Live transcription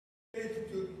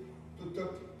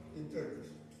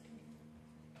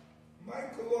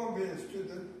Colombian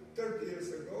student 30 years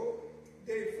ago.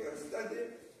 They first studied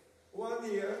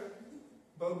 1 year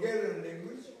Bulgarian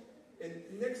language, and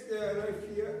next day I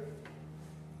arrived here,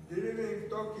 delivering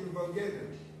talk in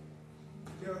Bulgarian.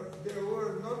 There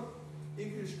were not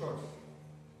English course.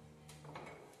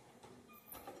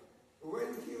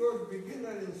 When he was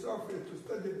beginner in Sofia to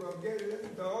study Bulgarian,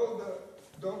 the older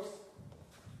dogs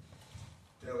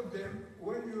tell them,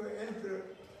 when you enter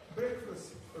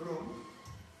breakfast room,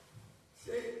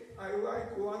 say, I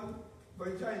like one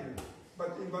vagina,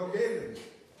 but in Bulgarian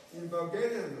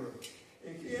room.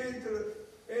 And he entered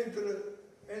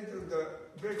the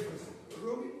breakfast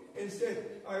room and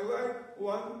said, I like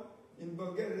one, in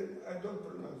Bulgarian, I don't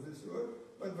pronounce this word,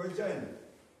 but vagina.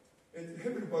 And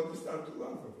everybody started to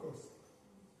laugh, of course.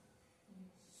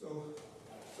 So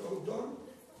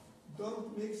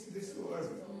don't mix this word.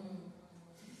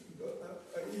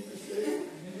 If you say,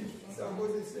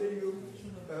 somebody say you,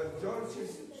 George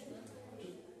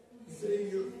say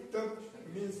you, top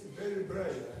means very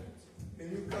bright.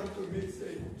 And you come to me and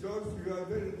say, George, you are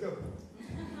very top.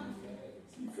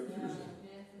 See confusion?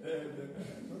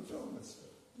 Not so much.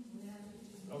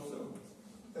 Not so much.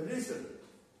 Listen.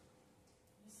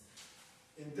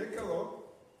 In Decalogue,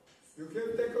 you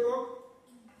have Decalogue?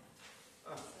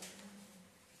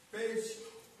 Page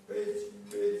 3.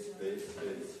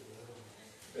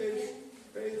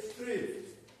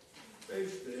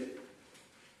 Page 3.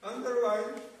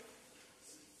 Underline.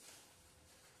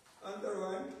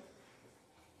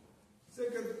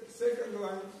 Second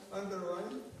line,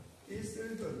 underline, is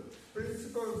written.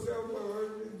 Principle of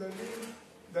self-awareness,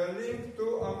 the link to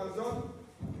Amazon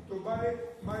to buy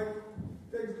my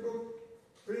textbook,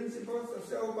 Principles of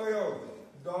Self-Biology.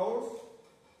 Those,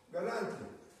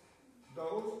 guarantee,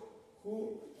 those who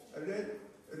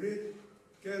read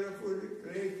carefully,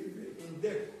 creatively, in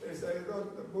depth, as I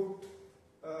wrote the book,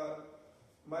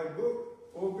 my book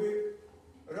will be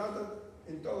rather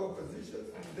in taller position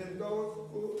than those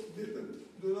who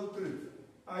do not read.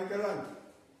 I guarantee.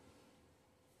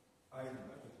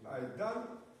 I done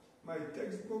my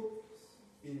textbook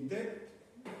in depth,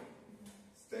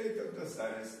 state of the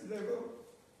science level.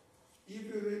 If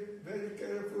you read very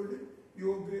carefully, you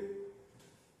will be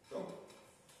top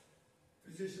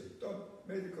physician, top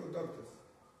medical doctors.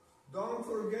 Don't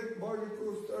forget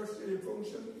molecules, tertiary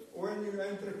function when you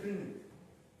enter clinic.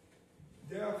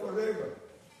 They are forever.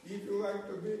 If you like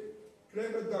to be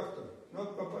clever doctor,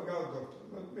 not papagao doctor,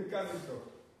 not mechanic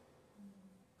doctor.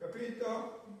 Capito?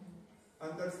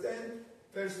 Understand?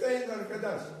 Verstehen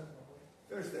Arkadash?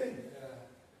 Verstehen?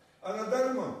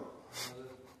 Another one.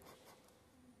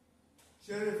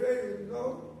 Sherife, you know?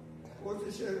 What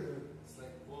is sherife? It's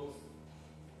like both.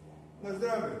 Na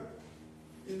zdravie.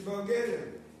 In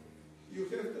Bulgarian, you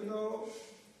have to know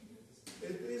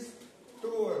at least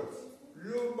 2 words.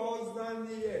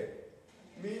 Ljuboznanie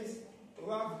means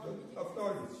love of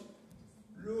knowledge.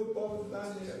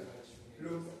 Ljuboznanie.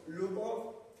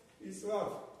 Ljubov is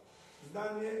love.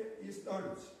 Znanie is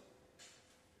knowledge.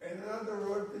 And another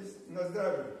word is na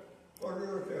zdravie, for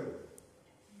your health.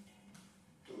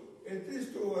 At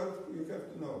least 2 words you have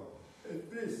to know.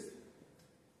 At least.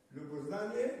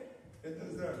 Ljuboznanie and na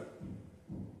zdravie.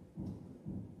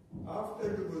 After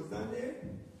Ljuboznanie,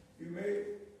 you may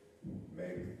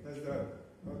make na zdravie,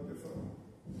 not before.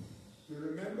 You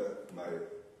remember my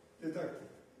didactic.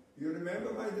 You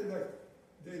remember my didactic.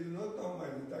 They do not know my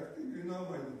didactic, you know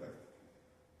my didactic.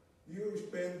 You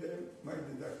explain them my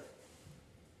didactic.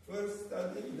 First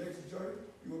study, next joy,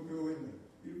 you will be a winner.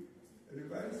 You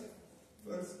revise,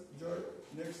 first joy,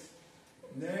 next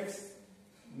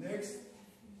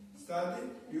study,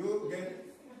 you get,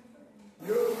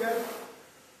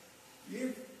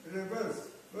 if reverse,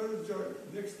 first joy,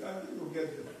 next study, you get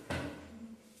them.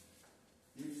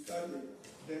 If study,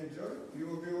 then joy, you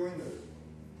will be a winner.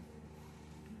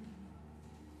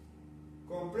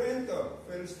 Comprendo,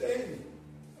 verstehen,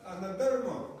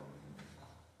 anadermo,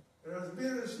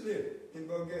 разбираш ли in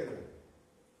Bulgarian?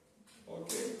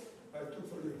 Okay, I took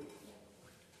for you.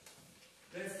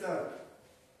 Let's start.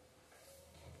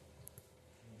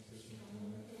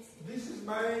 This is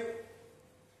my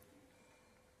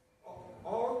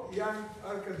old young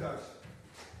Arkadash.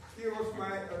 He was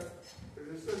my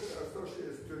research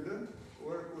associate student,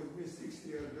 worked with me 6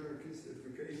 years during his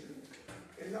certification,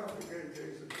 and after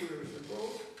graduation 2 years ago,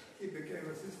 he became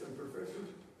assistant professor,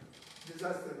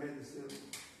 disaster medicine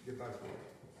department.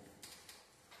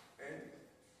 And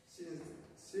since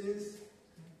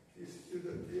his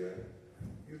student here,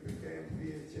 you became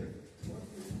BHF. What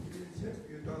is BHF?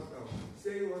 You don't know.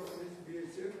 Say what is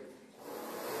BHF?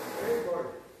 Hey boy.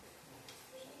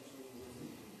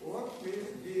 What means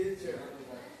BHF?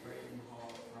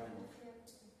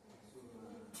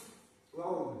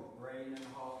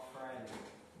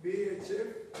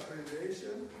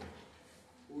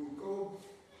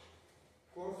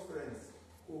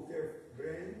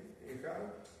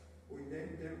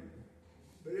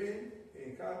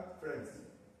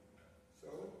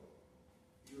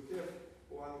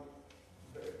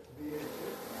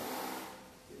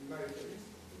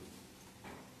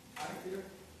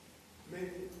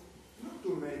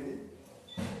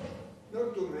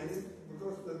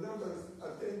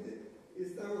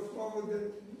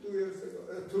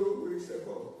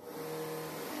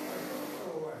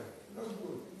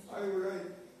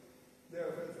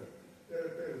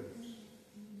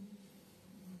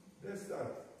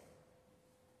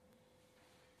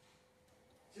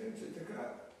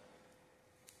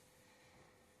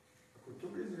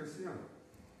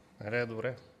 Добре,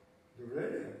 добре.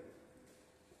 Добре ли?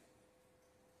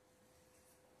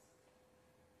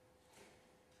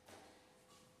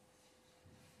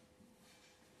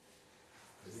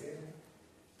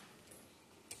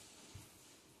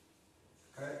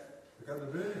 Така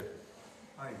добре ли?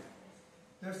 Айде.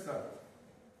 Let's start.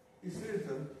 It's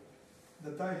written,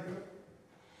 the title,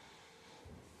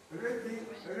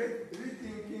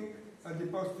 Rethinking at the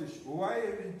postage. Why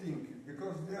rethinking?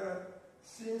 Because there are,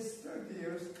 since 30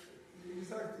 years,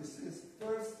 exactly since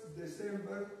 1st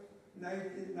December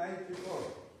 1994,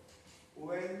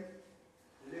 when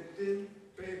leptin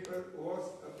paper was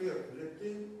appeared.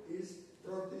 Leptin is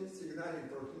protein, signaling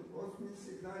protein. What means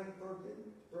signaling protein?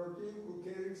 Protein who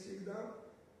carries signal,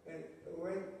 and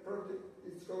when protein,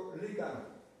 it's called ligand.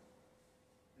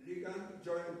 Ligand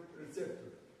joint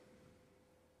receptor.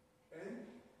 And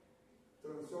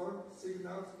transform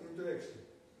signals into action.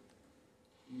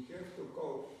 You have to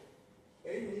call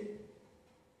any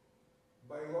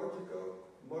biological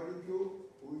molecule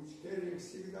which carries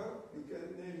signal, you can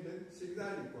name them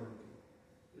signaling molecule.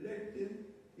 Leptin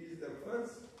is the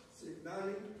first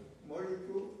signaling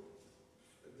molecule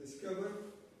discovered,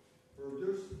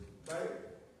 produced by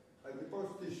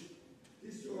adipose tissue.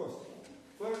 This was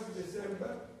 1st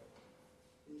December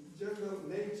in journal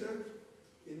Nature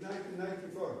in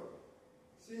 1994.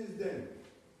 Since then,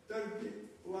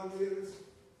 31 years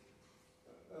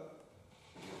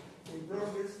in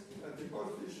progress,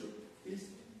 adipose tissue is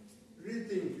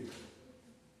rethinking.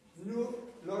 New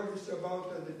knowledge about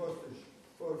adipose tissue.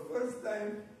 For first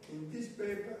time in this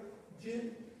paper, gene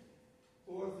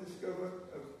was discovered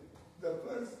of the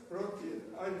first protein,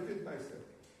 I repeat myself,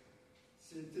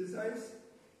 synthesized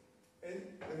and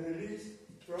released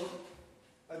from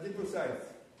adipocytes.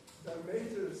 The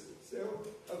major cell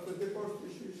of adipose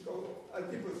tissue is called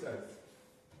adipocytes.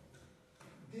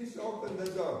 This opened the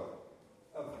door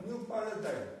of new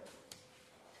paradigm.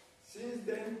 Since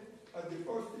then,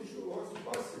 adipose tissue was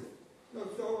passive, not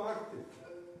so active,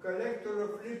 collector of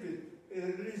lipid and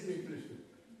releasing lipid,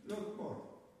 not more.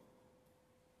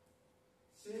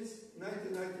 Since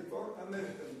 1994,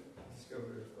 American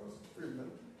discovery, of course,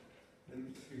 Friedman and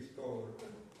his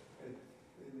co-worker in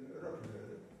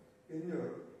Rockefeller, in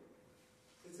Europe,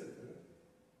 etc.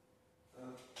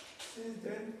 Since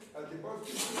then, adipose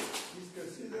tissue is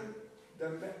considered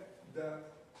the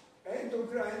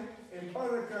endocrine and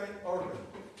paracrine organ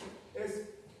as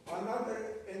another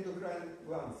endocrine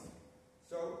glands.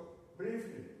 So,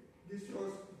 briefly, this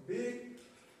was big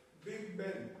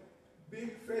bang, big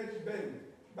fat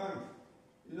bang.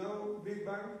 You know Big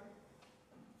Bang?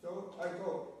 So I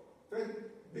call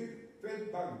big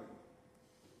fat bang.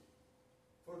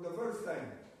 For the first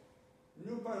time,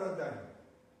 new paradigm.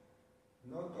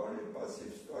 Not only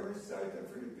passive storage site of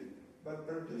lipid, but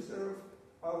producer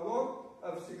of a lot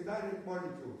of signaling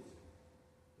molecules.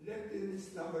 Leptin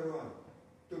is number one.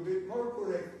 To be more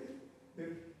correct,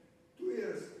 2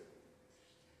 years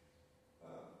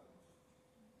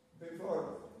before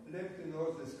leptin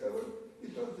was discovered,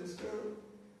 it was discovered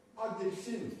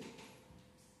adipsin.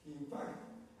 In fact,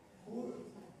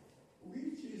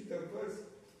 which is the first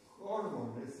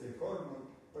hormone, let's say hormone,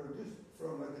 produced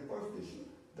from adipose tissue?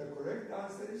 The correct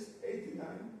answer is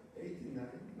 89,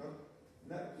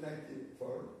 not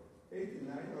 94,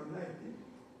 89 or 90,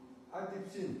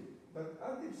 adipsin. But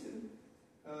adipsin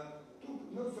took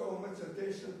not so much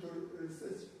attention to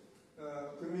research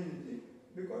community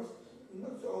because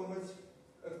not so much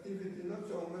activity, not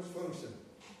so much function.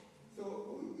 So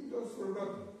it was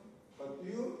forgotten. But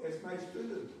you, as my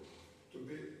student, to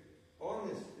be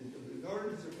honest and to be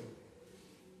knowledgeable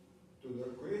to the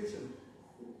question,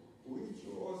 which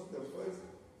was the first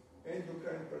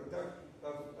endocrine product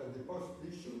of adipose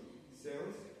tissue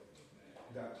cells,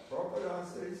 the proper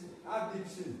answer is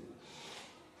adipsin.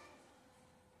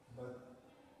 But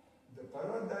the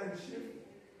paradigm shift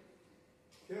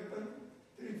happened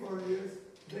 3-4 years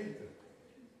later.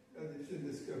 Adipsin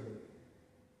discovery.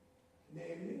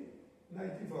 Namely,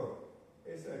 94.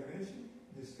 As I mentioned,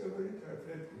 discovery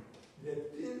reflected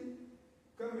leptin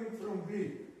coming from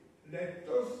Greek.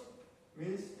 Leptos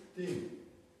means thin,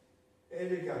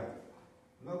 elegant,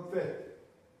 not fat,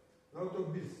 not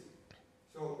obese.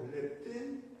 So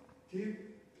leptin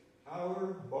keep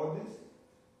our bodies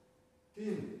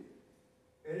thin,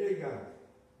 elegant,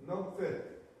 not fat,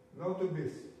 not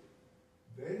obese.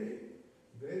 Very,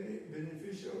 very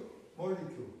beneficial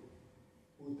molecule.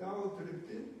 Without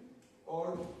leptin,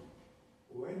 or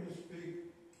when you speak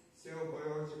cell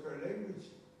biological language,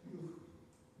 you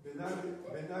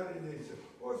binary nature.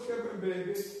 What's happened,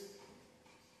 baby?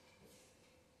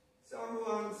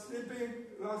 Someone sleeping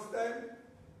last time,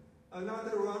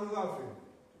 another one laughing.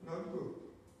 Not good.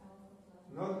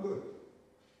 Not good.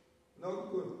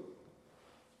 Not good.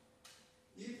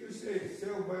 If you say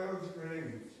cell-biological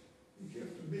language, you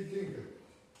have to be thinker.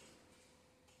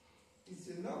 It's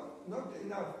not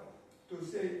enough to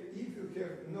say if you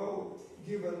have no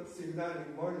given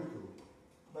signaling molecule,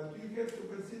 but you have to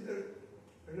consider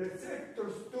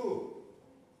receptors too.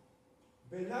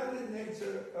 Banal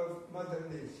nature of Mother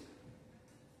Nature.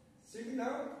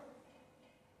 Signal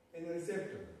and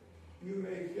receptor. You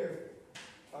may have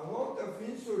a lot of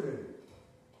insulin,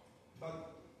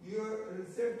 but your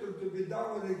receptor to be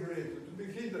downregulated, to be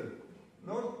hidden,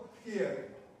 not here,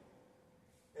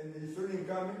 and insulin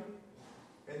coming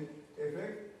and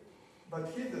effect,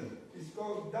 but hidden. It's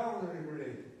called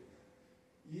downregulated.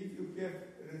 If you have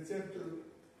receptor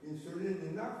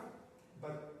insulin enough,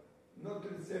 but not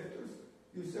receptors,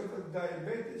 you suffer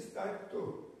diabetes type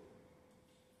 2.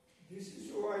 This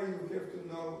is why you have to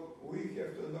know, we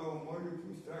have to know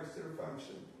molecule structure,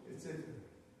 function, etc.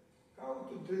 How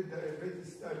to treat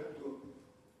diabetes type 2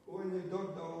 when you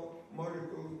don't know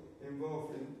molecule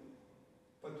involved in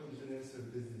pathogenesis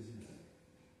of this disease.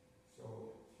 So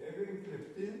having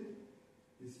leptin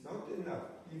is not enough.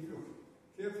 If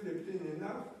you have leptin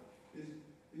enough,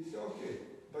 it's okay.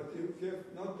 But if you have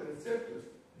not receptors,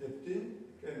 leptin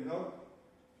cannot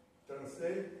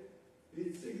translate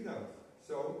its signals.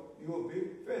 So you will be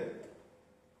fed.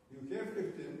 You have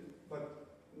leptin, but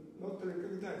not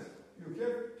recognized. You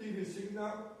have TV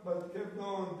signal, but have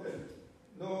no intent,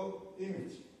 no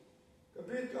image.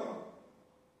 Capito?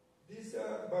 These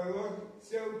are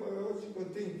cell biological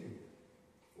thinking.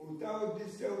 Without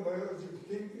this cell biological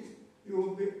thinking, you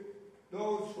will be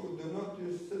those who do not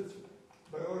use such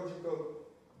biological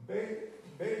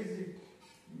basic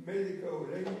medical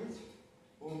language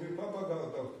will be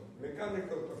papagao doctor,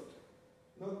 mechanical doctor,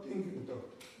 not thinking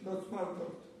doctor, not smart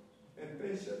doctor, and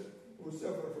patients who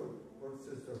suffer from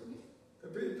such doctor.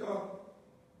 Capito?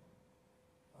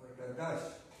 Arkadash.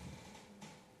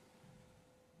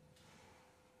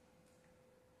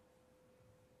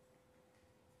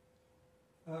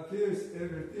 Here's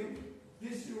everything.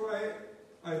 This is why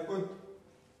I put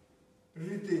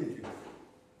rethinking,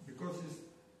 because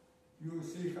you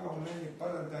see how many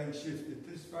paradigm shifts,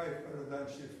 it is 5 paradigm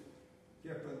shifts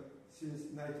happened since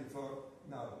 94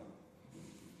 now.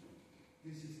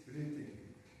 This is rethinking.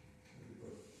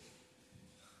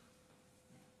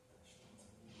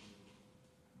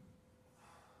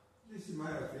 This is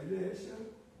my affiliation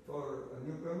for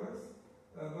newcomers,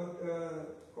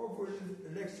 but hopefully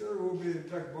the lecture will be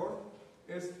blackboard.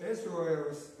 As well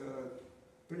as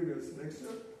previous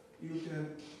lecture, you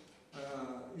can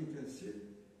sit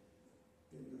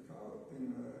in the house,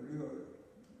 in your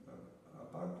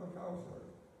apartment house,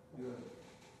 or your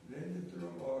landed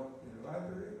room, or in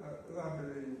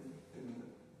library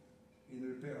in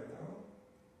repair now,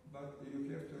 but you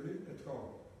have to read at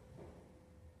home.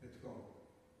 At home.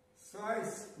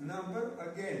 Size number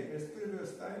again, as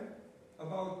previous time,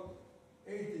 about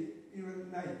 80, even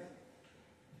 90.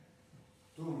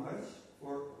 Too much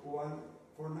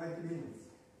for 90 minutes.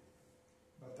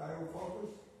 But I will focus,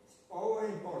 it's all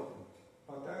important,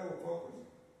 but I will focus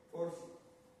first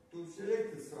to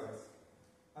select the size.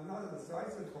 Another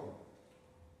size at home.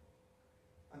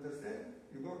 Understand?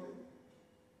 You got it?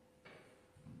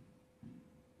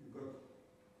 You got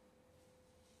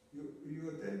it. You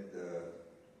attend,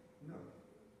 no.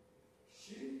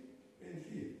 She and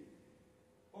he.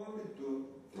 Only two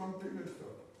from previous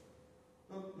talk.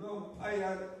 No, I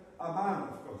am a man,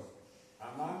 of course.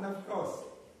 A man, of course.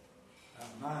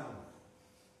 A man.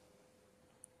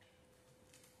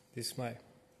 This is my.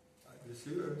 This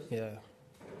yours? Yeah.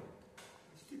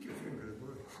 Sticky fingers,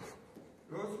 boy.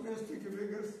 What means sticky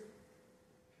fingers?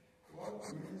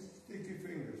 What means sticky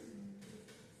fingers?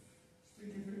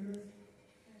 Sticky fingers?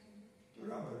 To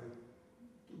rubber it,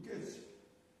 to catch.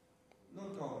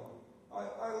 Not all.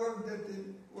 I learned that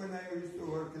when I used to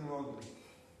work in London.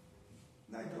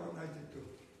 91, 92.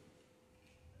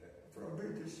 From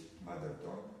British mother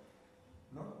tongue.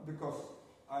 Not because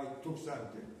I took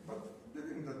something, but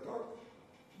during the talk,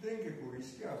 drinking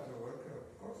whiskey after work,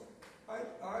 of course, I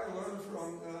learned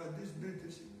from these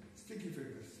British sticky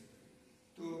fingers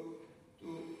to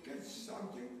catch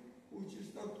something which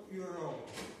is not your own.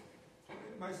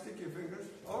 My sticky fingers,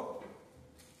 oh,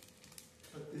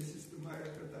 but this is to my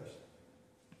reputation.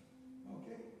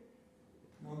 Okay?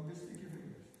 Not be sticky fingers.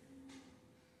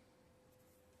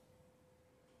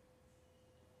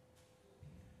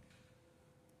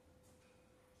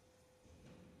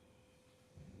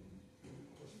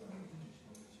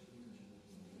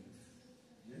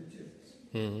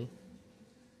 Mm-hmm.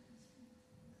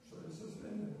 Що це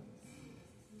змінює?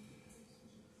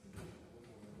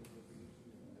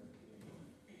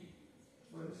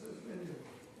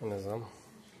 Ne znam.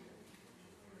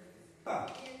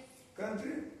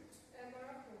 Country?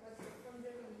 Morocco, but from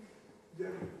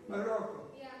Germany. Morocco.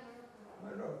 Yeah,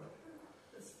 Morocco.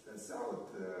 That's South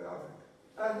Africa.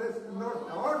 And that's North,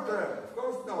 of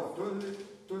course, no.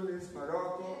 Tunis,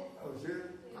 Morocco, Algeria.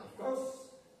 Of course,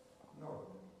 no.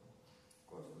 Of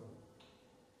course, no.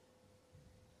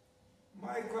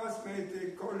 My classmate, a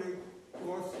colleague,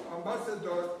 was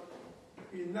ambassador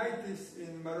in 90s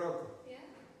in Morocco. Yeah?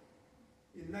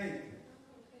 In 90.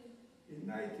 In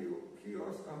 90, he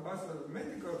was ambassador,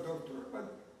 medical doctor, but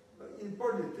in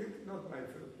politics, not my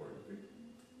field politics,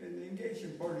 and engaged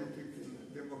in politics in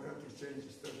democratic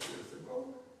changes 30 years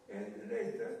ago. And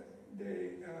later,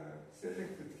 they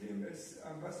selected him as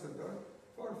ambassador.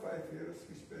 4 or 5 years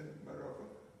he spent in Morocco.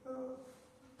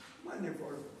 Money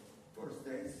for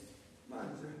states,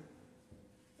 money.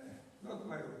 Not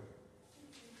my way.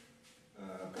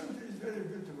 Country is very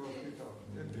beautiful people.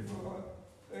 The people are,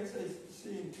 as I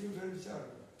see in you, very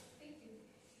charming. Thank you.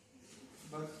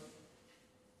 But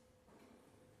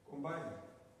combine.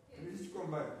 Please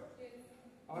combine.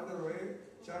 Other way,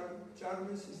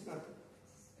 charmless is nothing.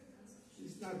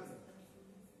 It's nothing.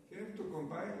 You have to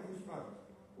combine with smart,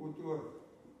 with work.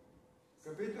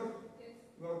 Capito? Yes.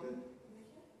 Got it?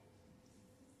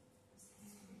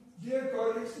 Dear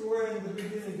colleagues who were in the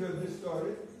beginning of this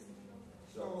story,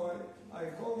 so I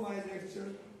call my lecture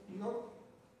not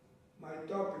my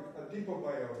topic,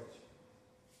 adipobiology.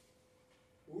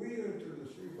 We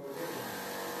introduced biology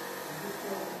in this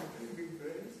program, 3 big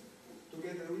brains,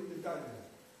 together with Italians.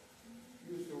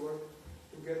 Used to work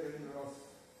together in Ross.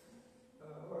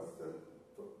 Was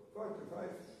 45,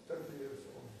 30 years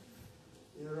old.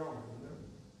 In Rome,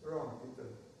 Rome,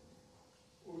 Italy.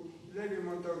 With Levi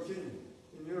Montalcini,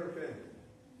 in European.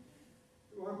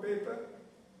 One paper,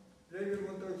 Levi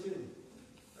Montalcini,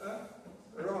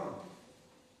 Rome.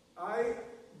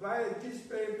 By this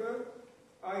paper,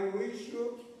 I wish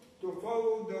you to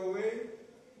follow the way,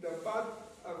 the path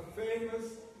of famous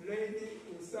lady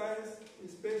in science,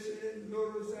 especially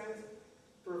neuroscience,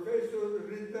 Professor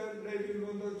Rita Levi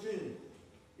Montalcini,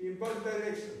 in both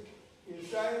directions. In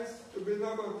science, to be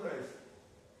Nobel Prize.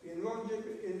 In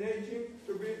longevity, in aging,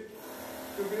 to be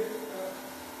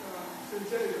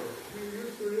centennial. We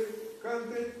used to live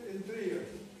 103 years.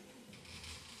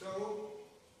 So,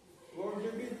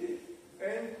 longevity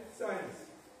and science.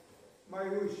 My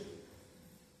wish.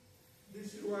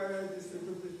 This is why I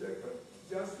distribute this paper,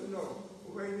 just to know.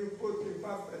 When you put in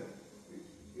puppet,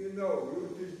 you know, you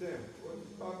teach them what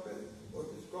is puppet, what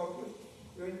is corpus.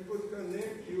 When you put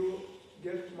connect, you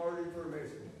get more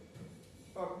information.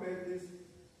 PubMed is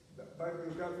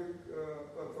bibliographic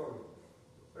platform.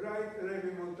 Write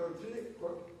Levi Montalcini,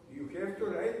 you have to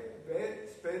write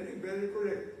spelling very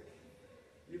correct.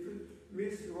 If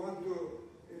you want to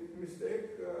mistake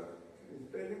in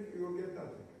spelling, you will get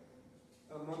nothing.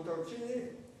 Montalcini,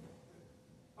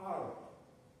 R,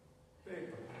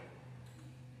 paper.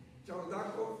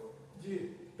 Chaldakov, G,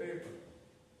 paper.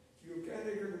 You can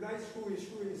recognize who is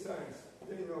who in science.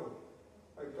 They know.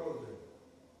 I told them.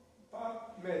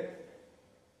 PubMed.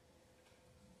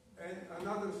 And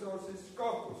another source is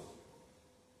Scopus.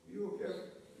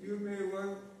 You may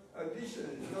want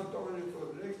additionally, not only for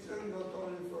lecture, not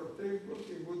only for textbook,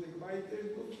 including my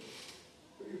textbook.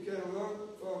 You can learn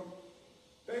from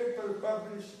paper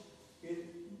published in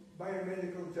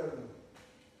biomedical journal.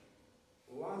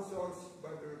 One source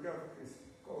bibliographic is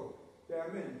called, there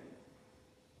are many.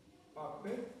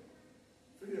 PubMed,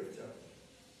 free of charge.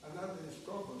 Another is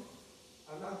Scopus,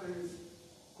 another is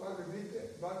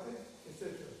Quadrivite, Bate, etc.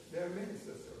 There are many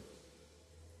such sources.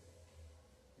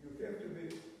 You have to be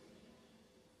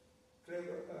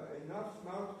clever, enough,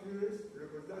 smart, curious,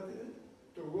 representative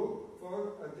to look for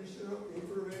additional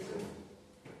information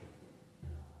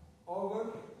over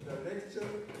the lecture,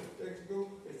 textbook,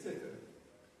 etc.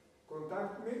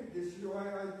 Contact me. This is why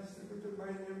I distributed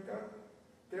my name card.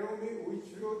 Tell me which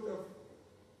field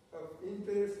of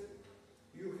interest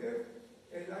you have,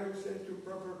 and I will send you a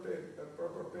proper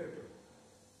paper.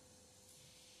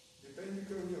 Depending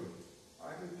on you.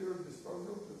 I'm at your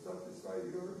disposal to satisfy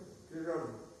your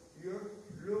curiosity. Your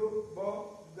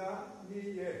Lubodanie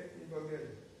in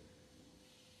Bulgarian.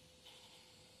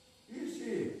 You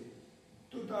see,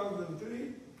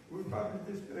 2003, we published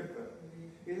this paper,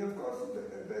 and of course,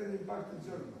 a very important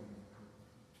journal.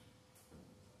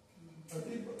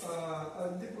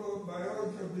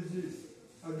 Adipobiology of disease,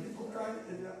 adipokine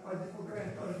and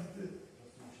adipokine positive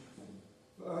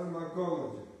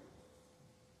pharmacology.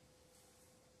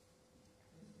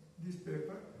 This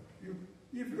paper,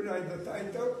 if you write the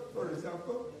title, for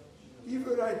example, if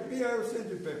you write me, I will send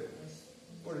you paper,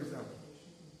 for example.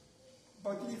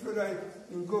 But if you write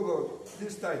in Google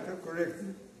this title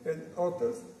correctly and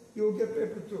authors, you'll get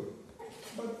paper too.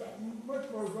 But much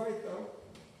more vital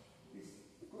is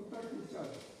contact each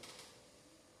other.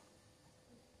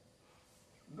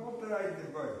 Don't write the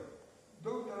word.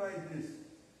 Don't write this.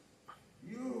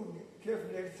 You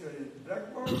have lecture in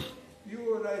Blackboard, you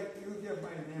write, you have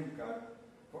my name card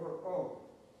for all.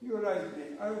 You write me,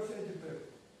 I will send you paper.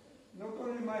 Not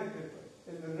only my paper,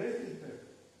 and the related paper.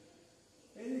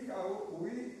 Anyhow, we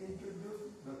introduce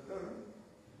the term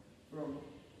from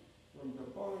the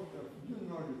point of new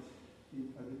knowledge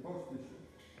in the postmission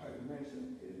I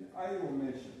mentioned, and I will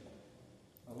mention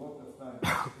a lot of times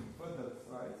in further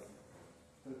slides,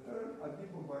 the term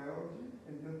adipobiology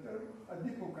and the term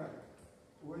adipokine.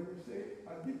 When you say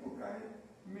adipokine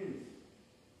means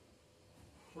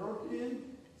protein,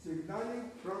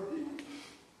 signaling protein,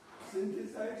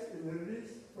 synthesized and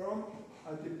released from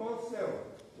adipose cell.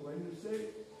 When you say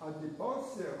adipose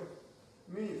cell,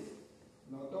 means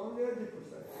not only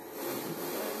adipocytes,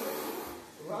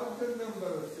 larger number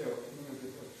of cells in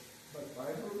adipose, but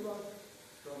fibroblasts,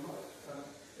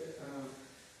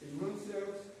 immune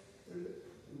cells,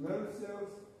 nerve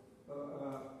cells,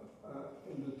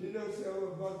 endothelial cell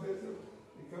of blood vessel,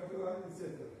 the capillary, etc.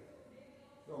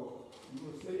 So you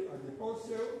will say adipose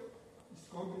cell is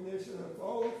combination of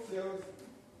all cells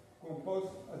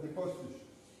composed adipose tissue.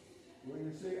 When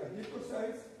you say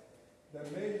adipocytes, the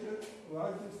major,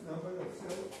 largest number of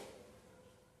cells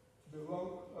belong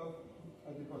of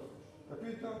adipose tissue.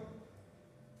 Capito?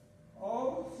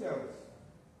 All cells,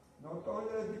 not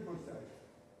only adipocytes.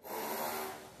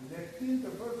 Lectin,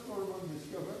 the first hormone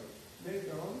discovered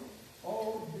later on,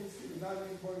 all these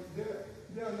signaling points there,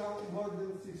 they are now more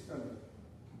than 600.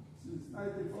 Since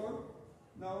 94,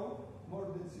 now more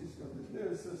than 600.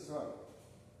 There is a slide.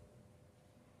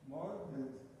 More than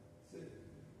 6.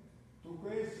 To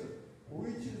question,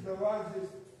 which is the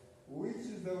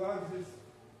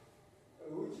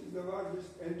largest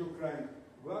endocrine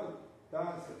gland? The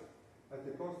answer,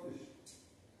 adipose tissue.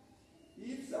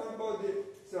 If somebody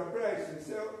surprises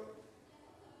himself,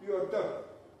 you are tough,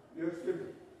 you are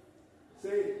stupid.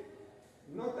 Say,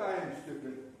 not I am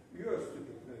stupid, you are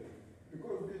stupid, maybe.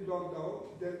 Because we don't know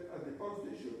that adipose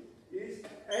tissue is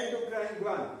endocrine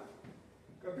gland.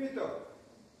 Capito?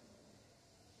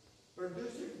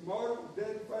 Producing more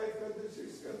than 500,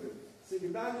 600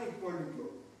 signaling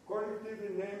molecule, collectively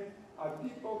named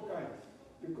adipokines,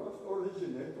 because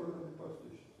originate from adipose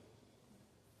tissue.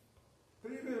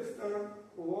 Previous term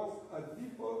was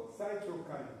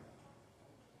adipocytokine.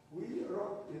 We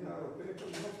wrote in our paper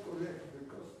not correct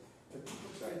because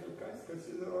adipocytokine is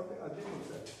considered only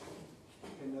adipocytes.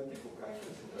 And adipokine is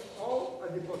considered all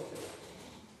adipose cells.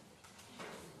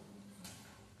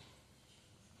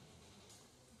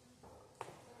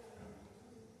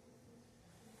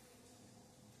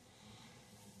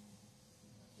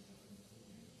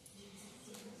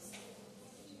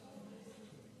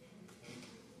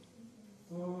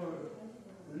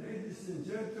 Ladies and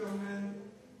gentlemen,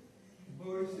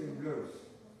 boys and girls,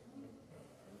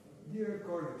 dear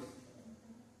colleagues,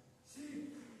 see,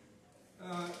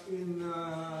 in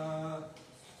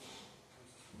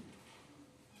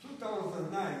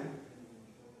 2009,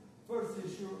 first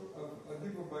issue of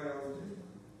Adipobiology,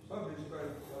 published by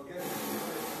Bulgarian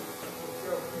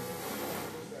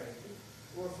Society,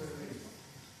 was released.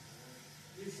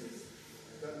 This is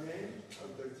the name of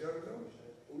the journal.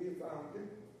 We founded,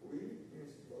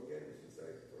 means Bulgarian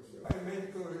Society for Cell. By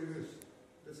medical reviews,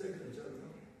 the second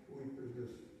journal we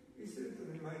produced. It's written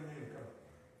in my name card.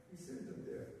 It's written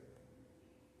there.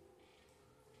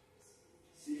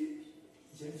 See,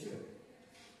 Jensen,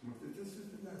 можете да се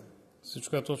знаете.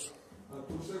 Всичко е точно. А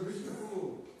тук се вижда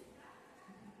хубаво.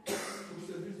 Тук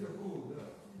се вижда хубаво, да.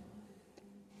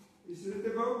 It's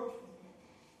readable?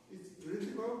 It's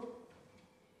readable?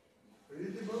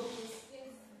 Readable?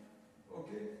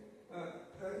 Okay.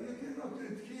 You cannot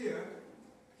read here.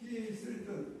 Here is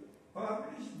written,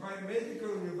 published by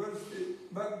Medical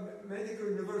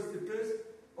University Press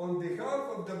on behalf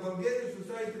of the Bulgarian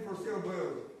Society for Cell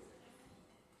Biology.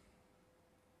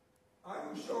 I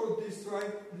will show this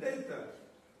slide later.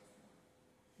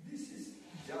 This is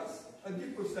just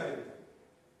adipocyte.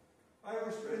 I will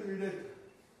explain you later.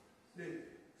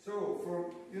 So,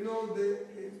 you know the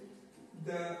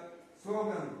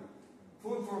slogan,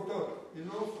 food for thought. You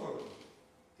know slogan.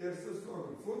 There's a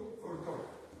slogan, food for thought.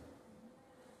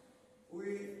 We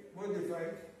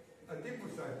modified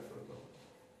adipocyte for thought,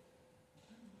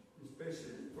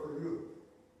 especially for you,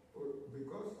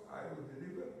 because I will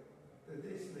deliver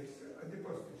today's lecture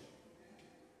adipose tissue.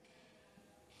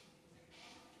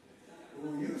 We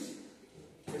use,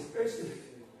 especially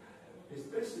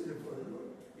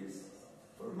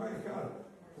hard.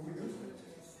 We used it.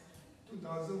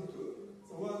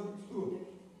 2001, 2.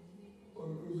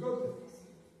 We got it.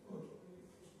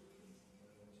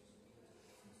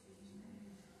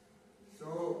 So,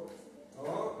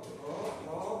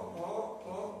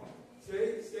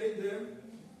 say them,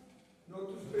 not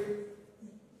to speak.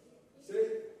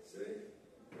 Say,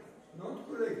 not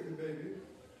correctly, baby.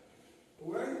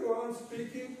 When you are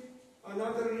speaking,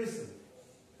 another listen.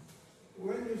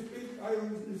 When you speak, I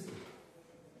will listen.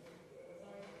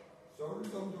 Sorry,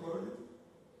 don't worry.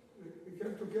 We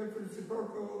have to get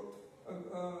reciprocal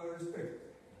respect.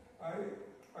 I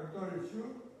acknowledge you.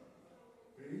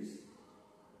 Please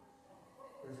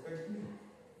respect me.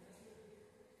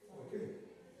 Okay.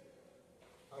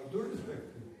 I do respect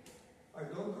you. I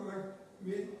don't want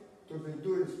me to be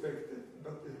too respected,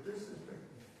 but please respect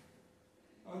me.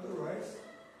 Otherwise,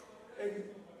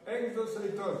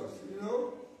 exocytosis, you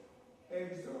know?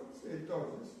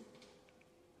 Exocytosis.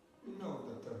 You know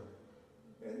the term.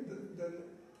 And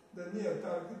the near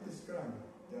target is cranial.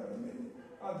 There are many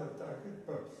other target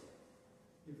pubs.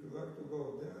 If you like to go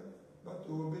there, but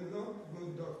you will be not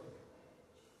good doctor.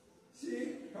 See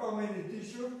how many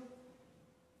tissue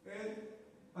and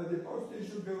adipose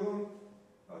tissue belong.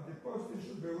 Adipose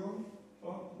tissue belong.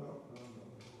 Oh no.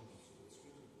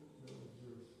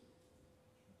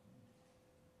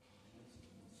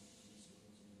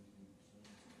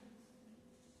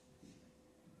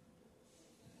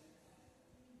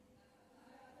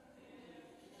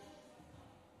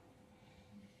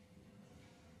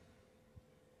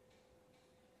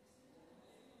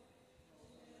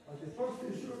 Adipose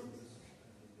tissue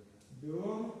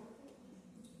belong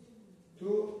to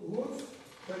loose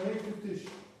connective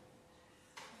tissue.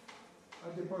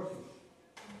 Adipose tissue.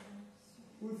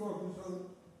 We focus on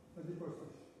adipose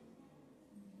tissue.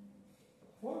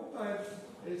 4 types,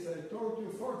 as I told you,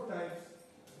 4 types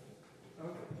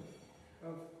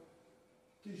of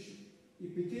tissue.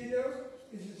 Epithelial,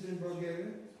 this is in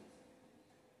Bulgarian,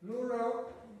 neural,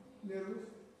 nervous,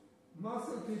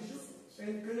 muscle tissue,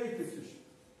 and connective tissue.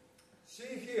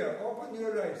 See here, open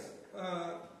your eyes.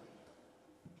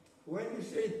 When you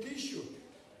say tissue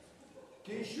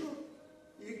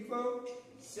equal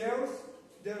cells,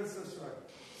 there's a slide.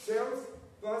 Cells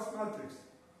plus matrix.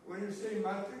 When you say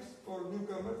matrix for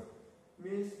newcomers,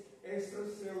 means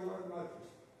extracellular matrix.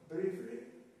 Briefly,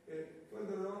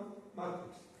 further on,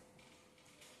 matrix.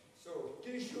 So,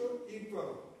 tissue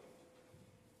equal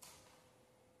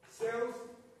cells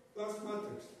plus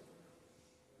matrix.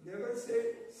 Never say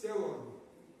cell only.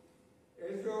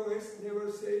 As always,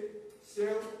 never say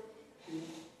cell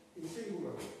in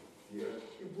singular. Here,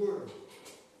 in plural.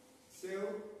 Cell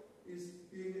is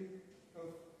unit of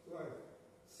life.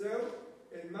 Cell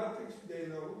and matrix, they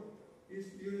know, is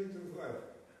unit of life.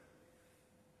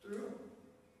 True?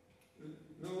 You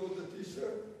know the teacher?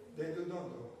 They do not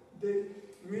know. They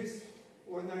miss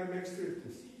when I make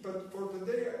striptease. But for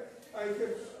today, I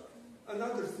have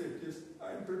another striptease.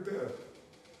 I'm prepared.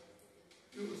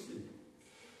 You will see.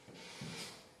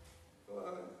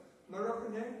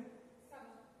 Moroccan name?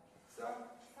 Saba.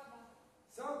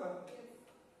 Saba?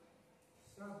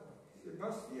 Saba.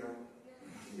 Sebastian?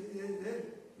 Yes.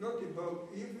 Not about,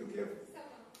 if you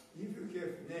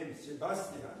have name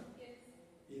Sebastian,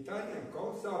 Italian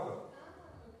called Saba.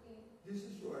 This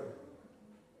is why.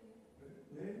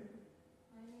 Name?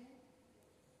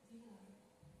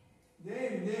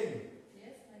 Name.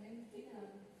 Yes, my name is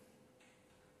Dilan.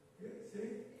 Say?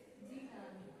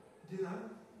 Dilan?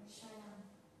 Shayan.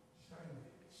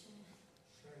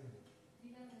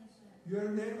 Dilan and Shayan. Your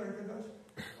name, Arkadash?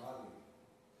 Mali.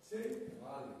 Say?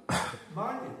 Mali.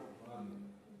 Mali. Mali.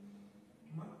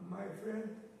 My friend,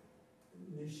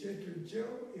 Nishe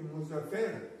Tunchel and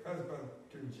Muzafer, husband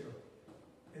Tunchel,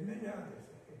 and many others.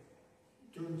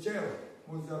 Tunchel,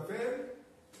 Muzafer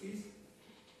is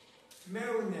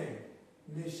male name.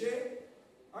 Nishe,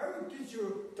 I will teach you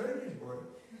Turkish boy.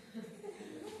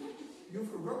 You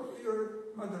forgot your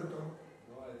mother tongue.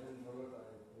 No, I didn't forget. I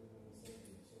didn't say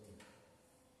it. Sorry.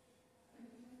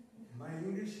 My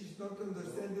English is not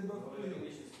understandable No, to your you.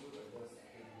 English is good. I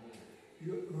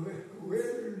just couldn't hear. Where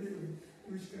do you live?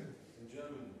 Which country? In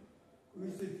Germany.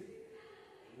 Which city?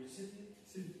 Which city?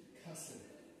 City. Kassel.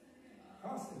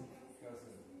 Kassel.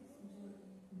 Kassel.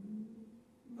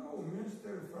 No,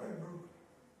 Münster, Freiburg,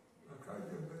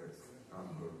 Heidelberg,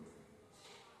 Hamburg,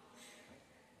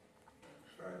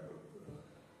 Freiburg.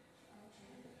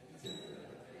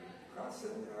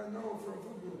 Kassel, I know from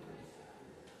football.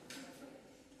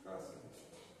 Kassel.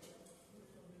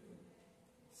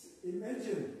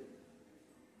 Imagine,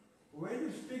 when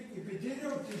you speak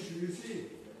epithelial tissue, you see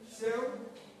cells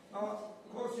are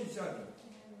close each other.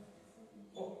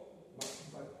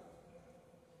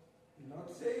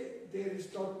 there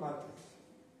is not matrix.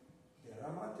 There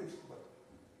are matrix, but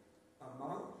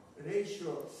amount,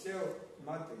 ratio, cell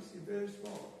matrix is very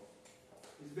small.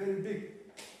 It's very big.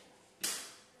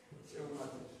 Cell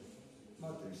matrix.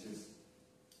 Matrix is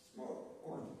small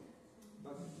only.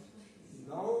 But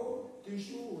no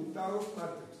tissue without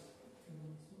matrix.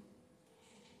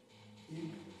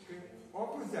 In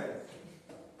opposite,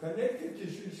 connective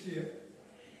tissue is here.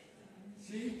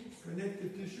 See,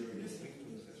 connective tissue is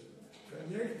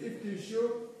connective tissue.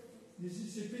 This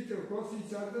is epithelial, cross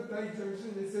each other, tight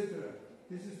junction, etc.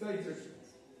 This is tight junction.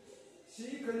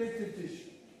 See, connective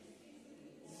tissue.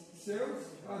 Cells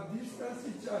are distance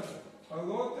each other. A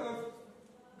lot of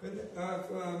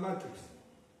matrix.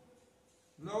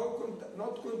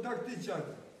 Not contact each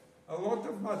other. A lot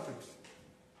of matrix.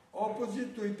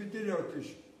 Opposite to epithelial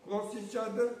tissue. Close each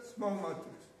other, small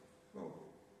matrix. Small.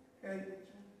 And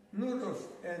neurons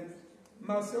and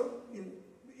muscle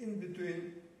in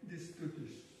between these two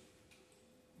tissues.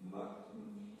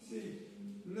 See,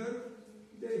 nerve,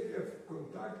 they have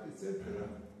contact, etc.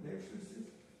 Nexus.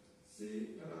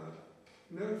 See,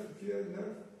 nerve here,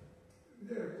 nerve.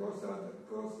 There,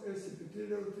 cross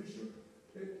epithelial tissue.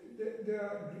 They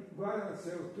are glial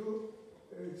cell too,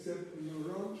 except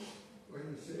neuron. When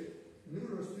you say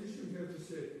neurons tissue, you have to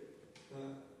say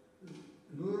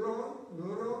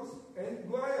neurons and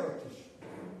glial tissue.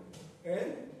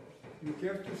 And you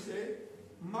have to say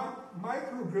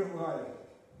microglia.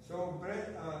 So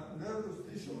nervous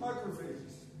tissue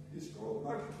macrophages is called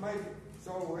micro.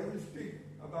 So when you speak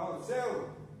about cell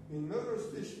in nervous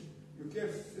tissue, you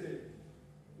have to say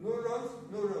neurons,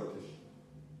 neural tissue.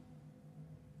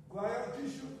 Glial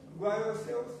tissue, glial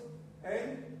cells,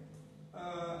 and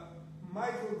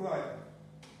microglia,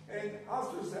 and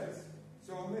astrocytes,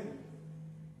 so many.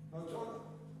 Not all.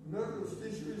 Nervous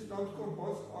tissue is not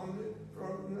composed only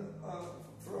from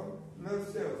nerve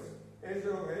cells, as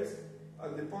well as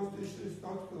adipose tissue is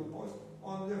not composed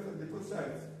only of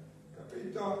adipocytes.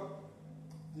 Capito?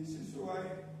 This is why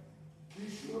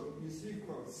tissue is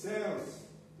equal cells,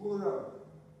 plural,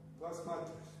 plus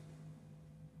matrix.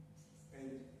 And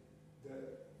the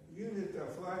unit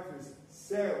of life is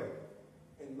cell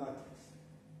and matrix.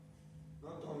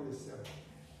 Not only cell.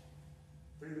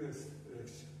 Previous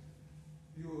lecture.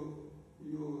 You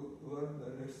learned the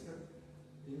lecture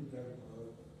in the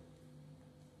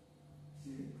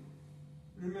see.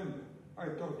 Remember, I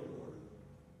taught you already.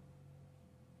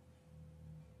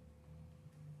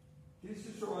 This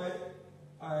is why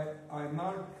I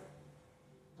mark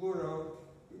plural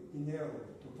in yellow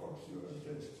to focus your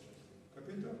attention.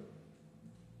 Capito?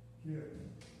 Here.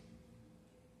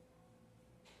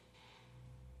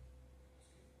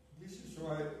 This is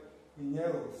why in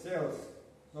yellow, cells,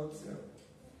 not cells.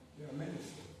 There are many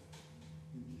cells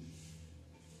in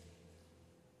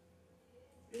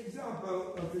this. Example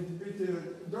of it,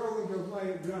 drawing of my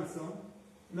grandson,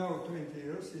 now 20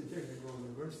 years in Technical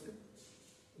University.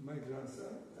 My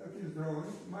grandson, he's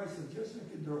drawing, my suggestion,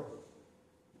 he draw.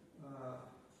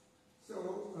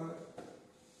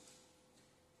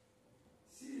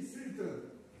 See, it's written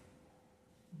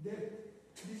that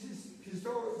this is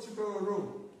histological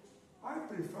rule. I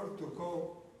prefer to call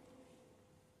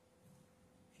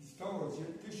histology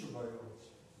tissue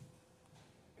biology.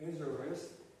 As well as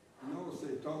no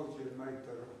cytology in my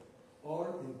term, or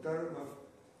in terms of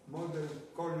modern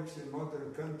colleagues in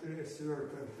modern country, a silver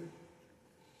country,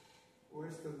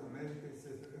 Western America,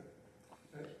 etc.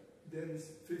 There is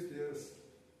 50 years,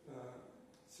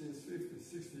 since 50,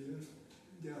 60 years,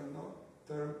 there are no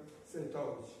term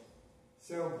cytology,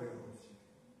 cell biology.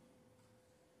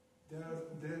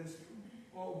 There is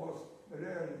almost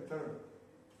rarely term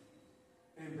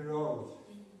embryology.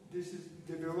 This is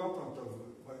development of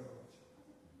biology.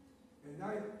 And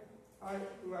I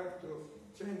like to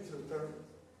change the term,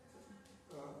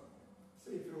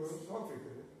 say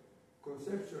philosophically,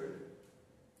 conceptually,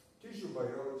 tissue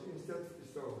biology instead of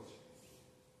histology.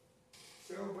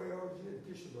 Cell biology and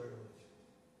tissue biology.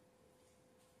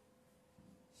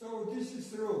 So this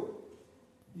is true.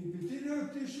 Epithelial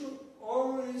tissue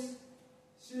always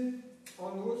sit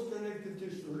on loose connective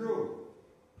tissue. Rule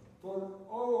for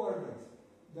all organs.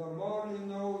 The more you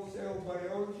know cell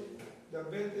biology, the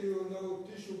better you know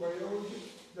tissue biology,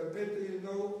 the better you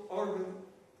know organ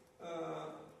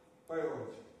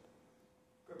biology.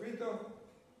 Capito?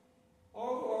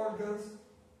 All organs,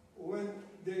 when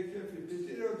they have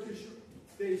epithelial tissue,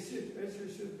 they sit, as you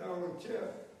sit down on a chair,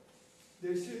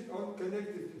 they sit on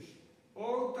connective tissue.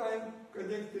 All time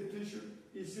connective tissue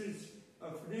is rich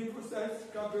of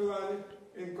lymphocytes, capillary,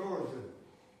 and collagen.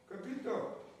 Capito?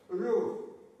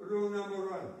 Rule number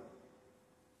one.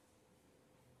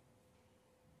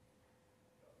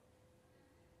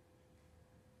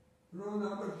 Rule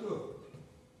number 2.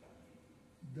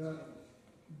 The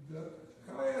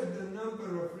higher the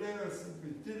number of layers of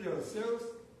epithelial cells,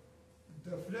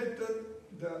 the flatter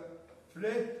the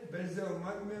flat basal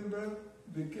membrane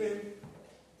became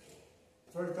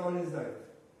fertilized.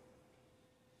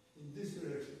 In this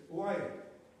direction. Why?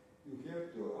 You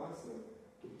have to answer,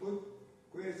 to put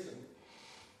question.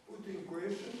 Putting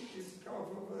question is half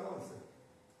of the answer.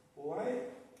 Why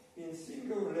in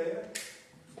single layer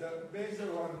the basal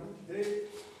lamin, they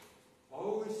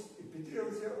always,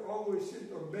 epithelial cell always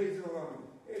sit on basal lamin,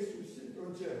 as you sit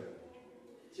on chair.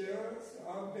 Chairs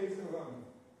are basal lamin.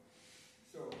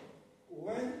 So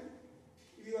when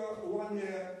you are one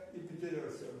layer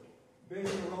epithelial cell,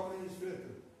 basal lamin is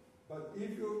flattened. But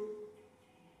if you,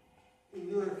 in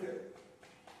your head,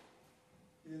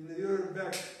 in your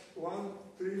back, 1,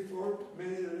 3, 4,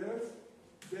 many layers,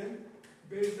 then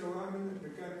basal lamin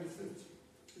becomes such.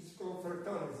 It's called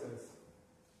fertilizers.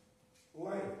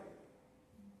 Why?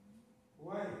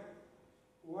 Why?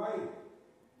 Why?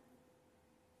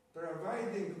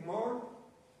 Providing more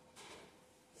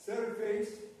surface,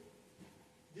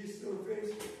 this surface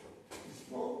is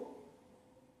small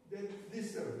than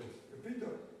this surface. Repeat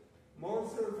it. More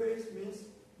surface means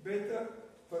better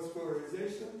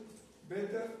phosphorylation,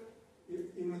 better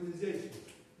immunization,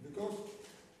 because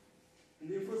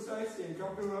lymphocytes and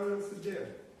capillaries are there.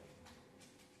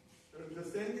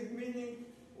 Understanding meaning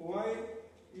why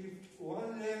if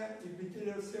one layer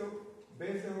epithelial cell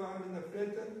basal lamina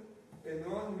flattened and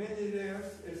one many layers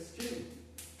as skin,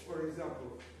 for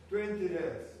example, 20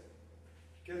 layers,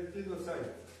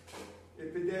 keratinocyte,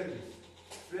 epidermis,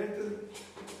 flattened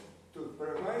to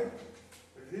provide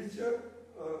richer,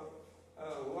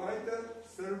 wider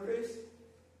surface.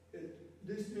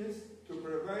 This means to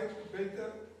provide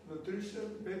better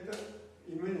nutrition, better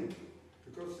immunity,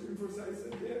 because lymphocytes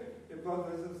are there and blood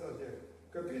vessels are there.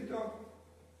 Capito?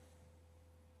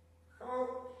 How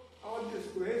all this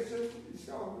question is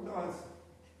how to answer.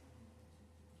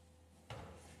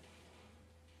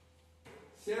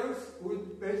 Cells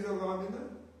with basal lamina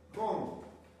formed,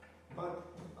 but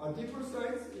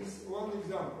adipocytes is one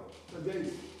example.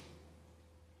 Today,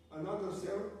 another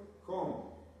cell home.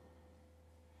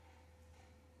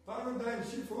 Paradigm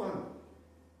shift 1.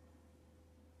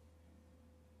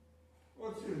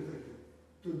 What's your thinking?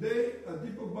 Today,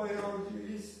 adipobiology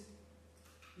is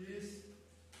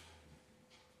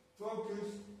focus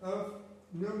of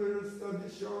numerous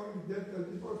studies showing that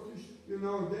adipose tissue, you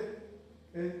know that,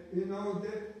 and you know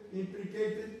that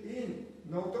implicated in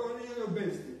not only in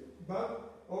obesity,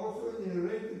 but also in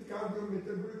related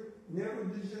cardiometabolic,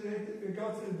 neurodegenerative and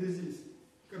cancer disease.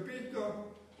 Capito,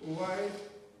 why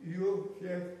you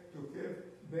have to have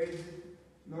basic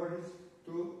knowledge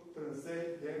to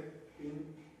translate them in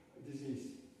disease.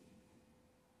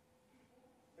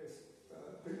 As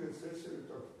previous session we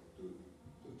talked to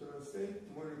translate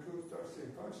molecule structure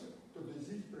and function to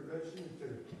disease prevention and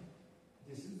therapy.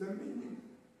 This is the meaning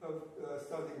of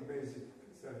studying basic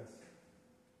science.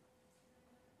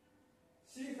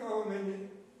 See how many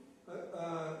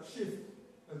shift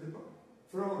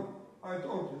from, I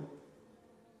told you,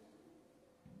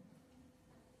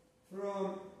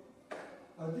 from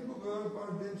adipobiology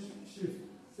paradigm shift,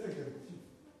 second shift,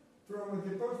 from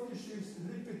adipose tissues,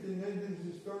 lipid and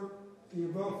energy stored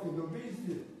involved in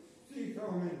obesity. See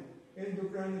how many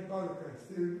endocrine paracrines,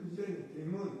 steroidogenic,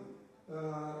 immune,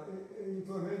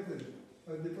 inflammatory,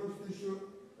 adipose tissue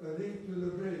linked to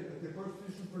the brain. Adipose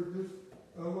tissue produce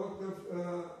a lot of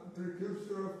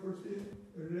precursor of protein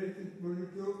related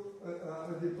molecule.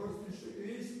 Adipose tissue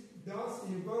is thus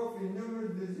involved in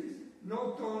numerous diseases,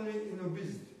 not only in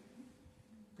obesity.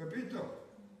 Capito?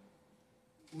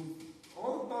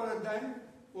 All paradigm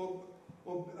of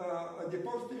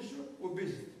adipose tissue,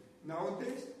 obesity.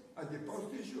 Nowadays, adipose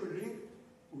tissue linked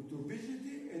with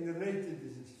obesity and related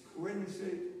disease. When you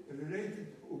say related,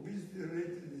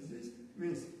 obesity-related disease,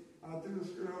 means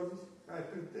atherosclerosis,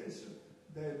 hypertension,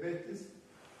 diabetes,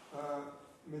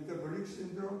 metabolic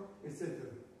syndrome, etc.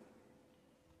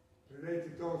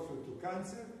 Related also to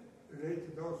cancer,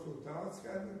 related also to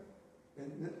Alzheimer,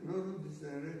 and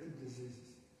neurodegenerative diseases.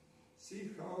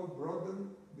 See how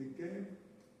broadened became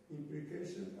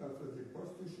implication of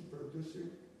adipose tissue producing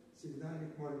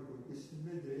signaling molecule, which is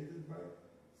mediated by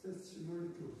such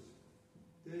molecules.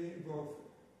 They involve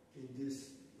in this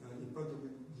in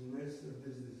pathogenesis of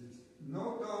this disease.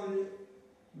 Not only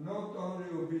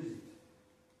obesity.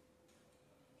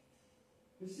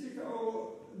 You see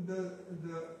how the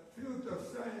field of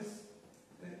science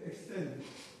extended.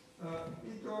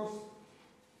 It was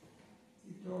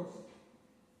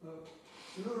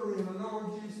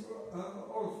neuroimmunology is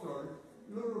all story.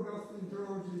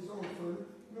 neurogastroenterology is also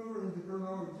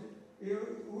neuroendocrinology. Here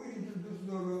we introduce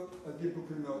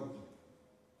neuroendocrinology.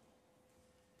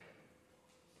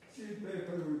 See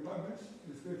paper we published,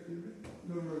 respectively,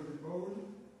 neuroendocrinology,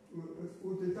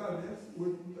 with Italians,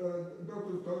 with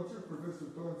Dr. Torce, Professor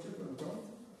Torce from Tom,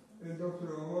 and Dr.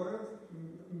 Aurora,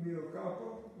 Mio Capo,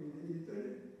 in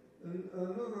Italy. And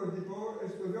neuroendocrinology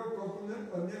is the real component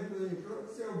of neuroendocrinology,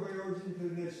 Cell Biology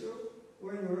International.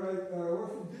 When you write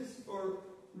this for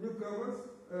newcomers,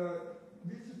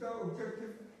 digital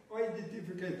objective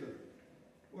identificator.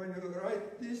 When you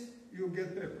write this, you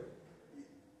get paper.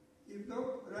 If not,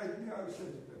 write me, I'll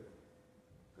send you paper.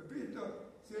 Capito?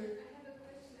 See? I have a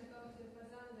question about the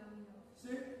basal lamina.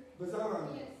 See? Basal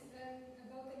lamina. Yes,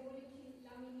 about the molecule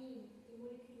laminin. The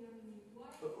molecule laminin. Why?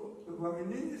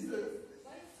 Laminin is the...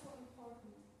 Why is so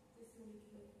important, this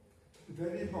molecule?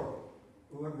 Very important.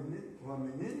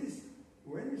 Laminin is,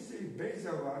 when you say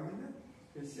basal lamina,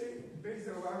 you say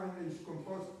basal lamina is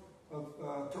composed of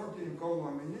protein called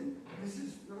laminin. This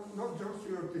is not just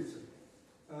your teacher.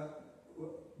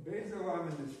 Basal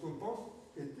lamina is composed,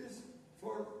 it is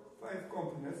 4-5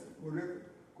 components,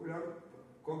 molecular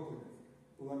components.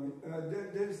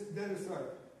 There is like,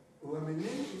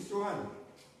 laminin is one,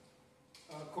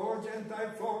 collagen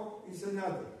type 4 is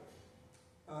another,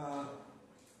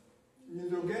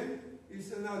 nitrogen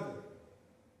is another,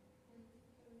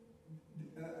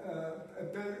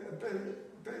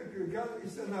 perglucan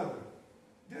is another.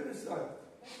 There is like,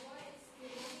 But why is the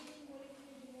laminin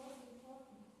molecule the most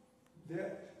important?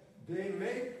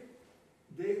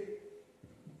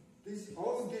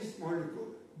 All this molecule,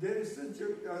 there is such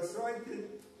a slide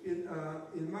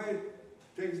in my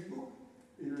textbook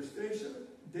illustration.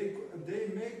 They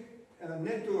make a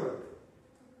network.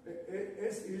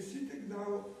 As you're sitting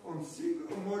now on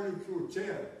single molecule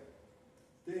chair,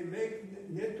 they make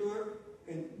network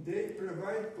and they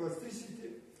provide plasticity.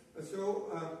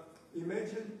 So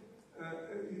imagine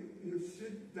you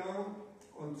sit down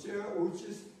on chair which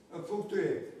is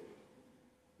fluctuate.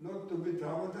 Not to be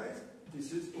traumatized.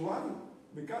 This is one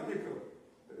mechanical.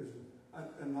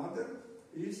 Another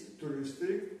is to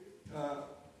restrict,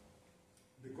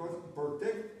 because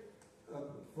protect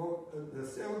for the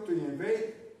cell to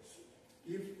invade.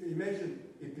 If imagine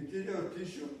epithelial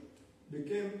tissue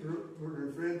became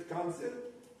proliferate cancer,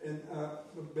 and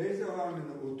basal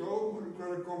lamina with all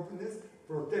molecular components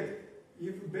protect.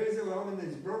 If basal lamina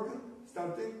is broken,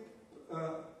 starting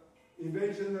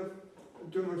invasion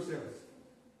of tumor cells,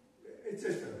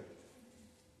 etc.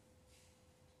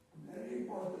 Very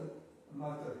important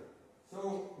matter. So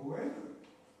when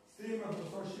stream of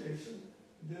association,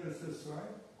 there is a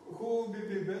slide. Who will be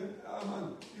bigger?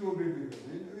 Aman, you will be bigger.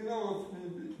 You know what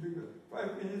means bigger.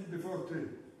 5 minutes before 3.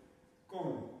 Call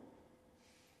me.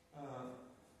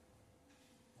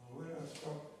 Where I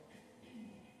stop?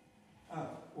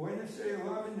 When you say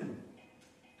laminin,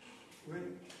 when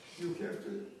you have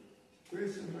to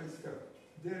question my stuff,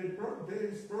 there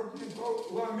is protein called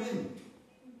lamin.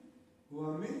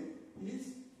 Lamin is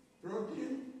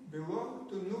protein belong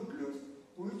to nucleus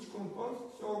which compose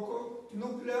so-called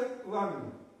nuclear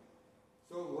lamin.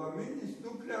 So lamin is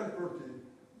nuclear protein.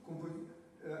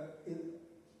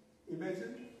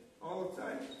 Imagine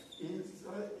outside,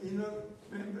 inside, inner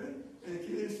membrane, and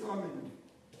here is lamin.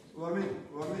 Lamin.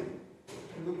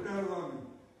 Nuclear lamin.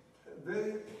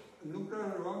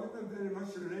 Nuclear lamin very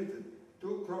much related to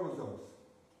chromosomes,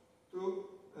 to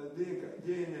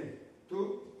DNA, to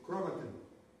chromatin.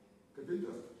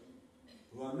 Capito?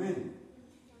 Lamin.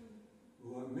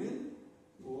 Lamin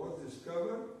was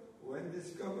discovered, when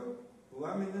discovered,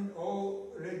 laminin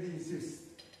already exists.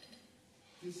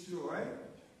 This is why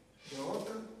the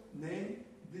author named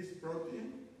this protein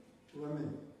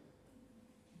lamin.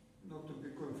 Not to be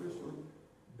confused with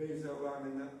basal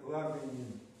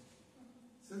laminin.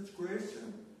 Such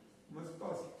question must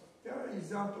pass. There are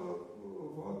examples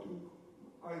of what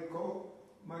I call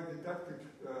my didactic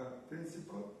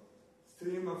principle,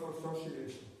 stream of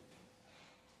association.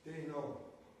 They know.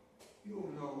 You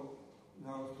know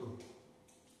now too.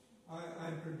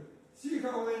 See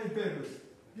how many papers.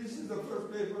 This is the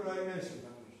first paper I mentioned.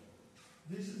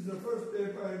 This is the first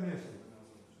paper I mentioned.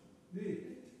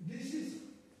 This is,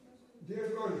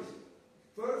 dear colleagues,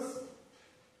 1st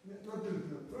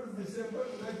December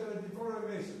 1994 I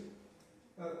mentioned.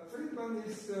 Friedman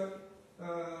is head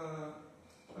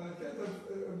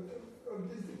of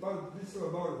this department, this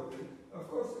laboratory. Of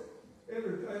course,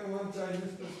 every time one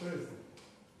Chinese was present.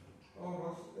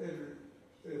 Almost every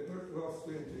last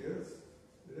 20 years,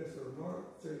 less or more,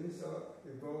 Chinese are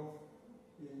involved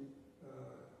in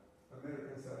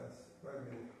American science,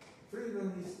 primarily.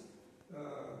 Friedman is head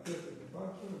of the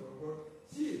department,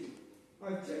 See,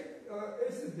 I checked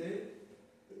yesterday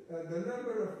the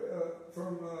number of,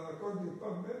 from according to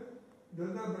PubMed, the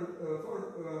number for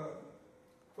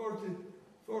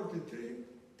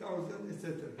 43,000,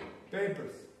 etc.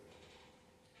 papers.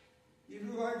 If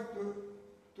you like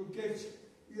to catch,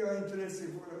 you are interested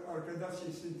for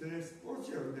Arkadashi's interest, what's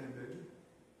your name, baby?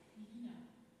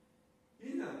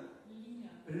 Ina.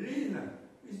 Lina.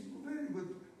 Is very good,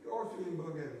 also in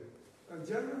Bulgaria.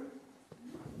 German?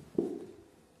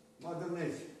 Mother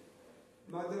nation.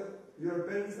 Mother, your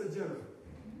parents are German.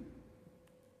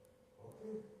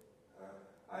 Okay.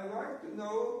 I like to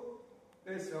know,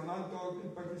 as Saman told me,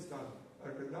 Pakistan.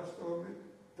 Arkadash told me,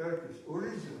 Turkish.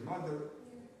 Origin, mother,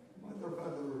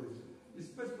 father origin.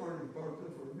 It's much more important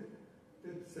for me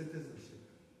than citizenship.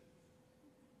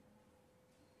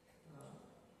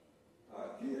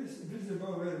 Here is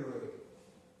visible very well.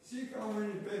 See how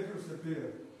many papers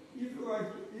appear. If you are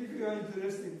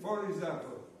interested, for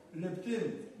example,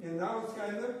 leptin in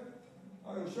Alzheimer, I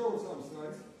will show some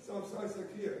slides. Some slides are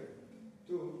here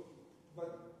too.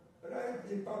 But right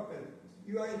in PubMed,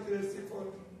 you are interested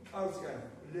for Alzheimer,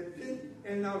 leptin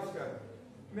and Alzheimer.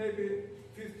 Maybe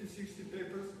 50, 60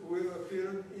 papers will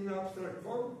appear in abstract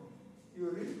form. You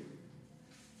read.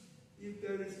 If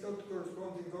there is not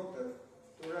corresponding author,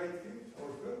 to write him or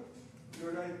her, you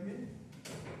write me.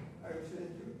 I will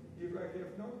send you. If I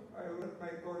have not, I will let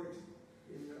my colleagues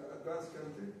in advanced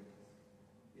country,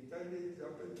 Italy,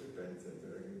 Japan, etc.,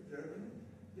 Germany,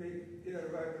 their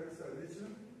libraries are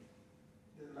richer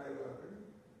than my library.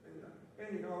 And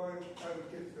anyhow, I will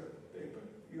get the paper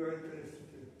you are interested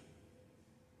in.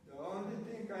 The only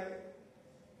thing I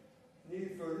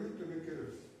need for you to be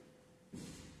curious.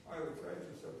 I will try to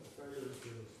satisfy your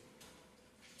curiosity.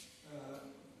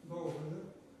 Go further.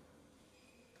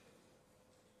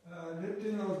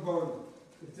 Leptin was born,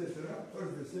 etc.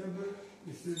 1st December,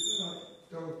 this is I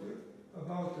told you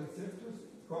about receptors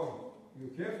called. You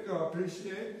have to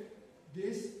appreciate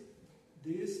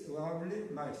these lovely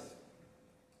mice.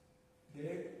 The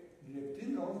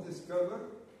leptin was discovered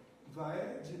via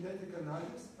genetic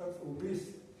analysis of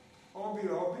obesity. Obi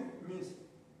means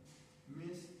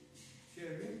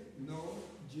having no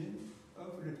gene of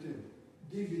leptin.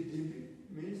 DB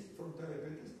means for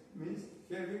diabetes, means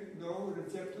having no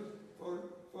receptors for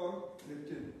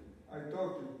leptin. I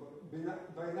told you,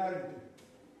 binarity.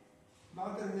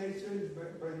 Mother nature is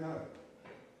binary.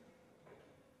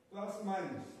 Plus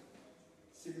minus.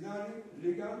 Signaling,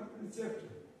 ligand,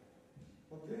 receptor.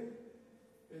 Okay?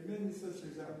 And many such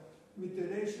examples.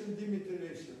 Methylation,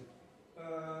 demethylation.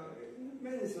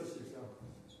 Many such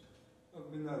examples of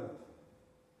binarity.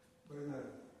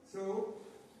 So,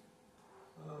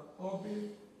 Obi,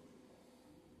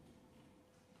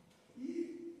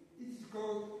 it's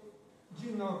called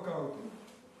gene knockout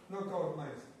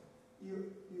mice.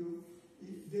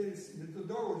 There is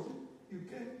methodology, you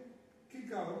can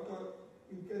kick out or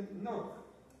you can knock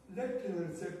leptin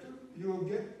receptor, you will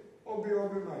get Obi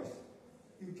mice.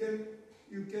 You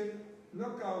can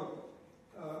knock out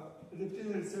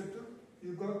leptin receptor,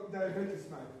 you got diabetes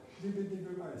mice,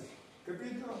 DB mice.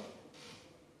 Capito?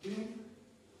 Think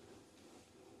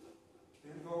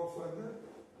and go further,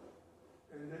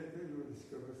 and later you will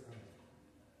discover something.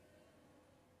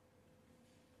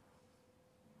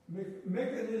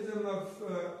 Mechanism of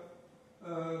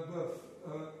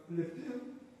leptin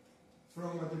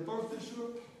from a adipose tissue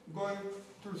going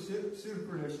to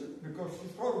circulation because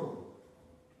it's hormone.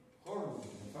 Hormone,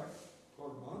 in fact,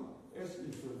 hormone, as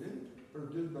insulin,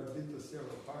 produced by beta cell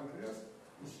of pancreas,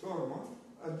 is hormone.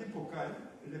 Adipokine,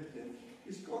 leptin,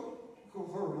 is called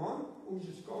hormone, which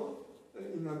is called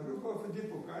in a group of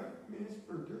adipokine, means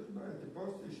produced by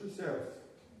adipose tissue cells.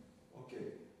 Okay.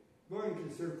 Going to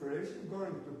circulation,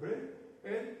 going to brain,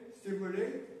 and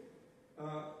stimulate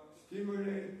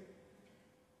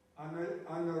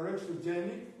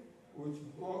anorexogenic, which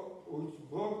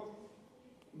block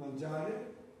mangiare,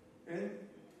 and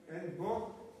block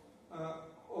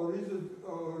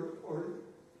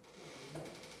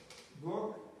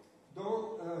block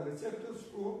those receptors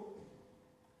who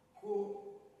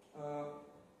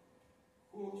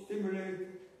stimulate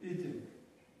eating.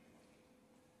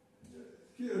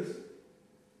 Here's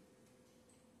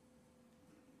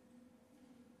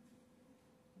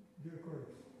dear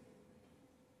colleagues.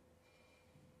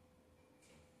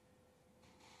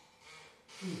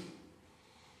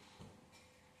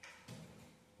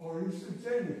 Or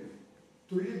isogenic,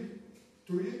 to eat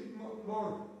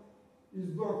more is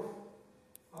blocked.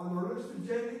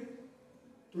 Anorexogenic,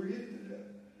 to eat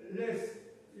less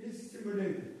is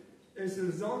stimulated. As a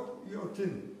result, you are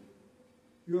thin.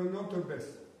 You are not obese.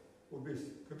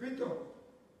 Capito?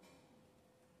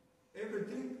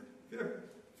 everything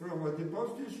from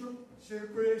adipose tissue,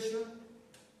 circulation,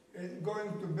 and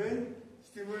going to brain,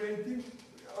 stimulating,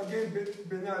 again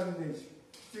benign in nature,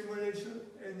 stimulation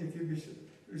and inhibition,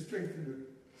 respectively.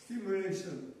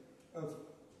 Stimulation of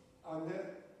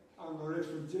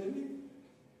anorexogenic,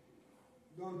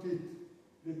 don't eat.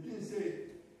 The teen say,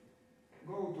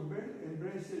 go to brain, and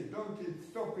brain say, don't eat,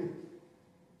 stop it,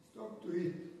 stop to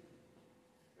eat.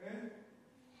 And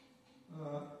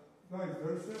vice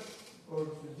versa,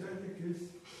 orexogenic is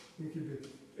inhibited.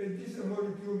 And this is a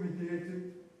molecule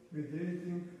mediating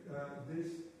this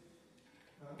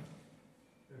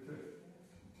effect.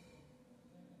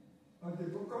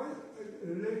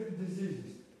 Adipocine-related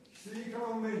diseases. See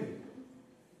how many?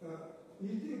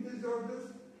 Eating disorders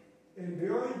and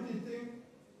beyond eating,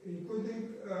 including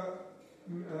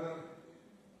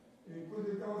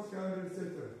Alzheimer's, etc.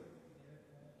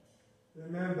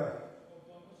 Remember,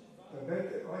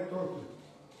 I told you.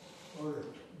 Alright.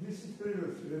 This is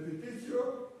previous.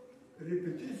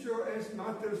 Repetitio est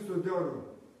mater studiorum.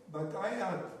 But I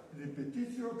add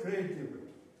repetitio creativa.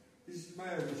 This is my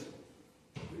addition.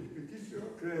 Repetitio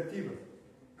creativa.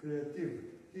 Creative.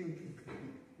 Thinking.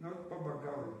 Not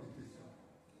papagao repetitio.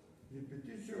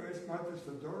 Repetitio est mater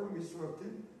studiorum is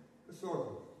Latin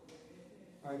sordo.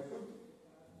 I put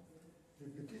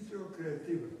repetitio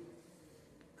creativa.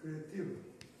 Creativa.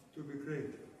 To be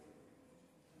creative.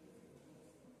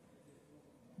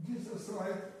 This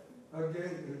aside,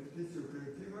 again, repetitio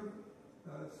creativa,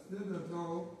 students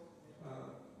know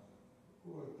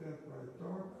who attended my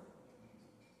talk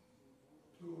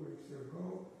 2 weeks ago,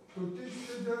 to teach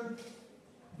students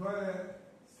by a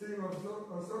stream of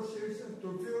association to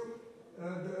feel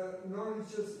the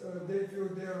knowledges they feel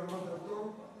they are not at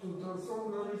home, to transform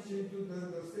knowledge into the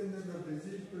understanding of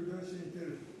disease prevention in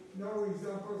therapy. Now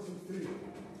examples of 3.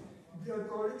 Dear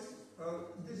colleagues,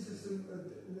 this is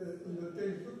in the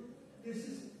textbook. This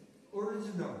is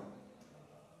original.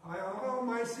 I allow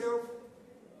myself,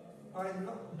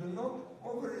 do not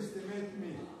overestimate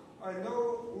me. I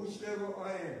know which level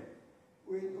I am.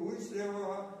 Which level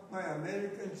are my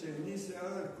American, Chinese, and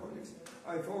other colleagues.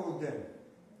 I follow them.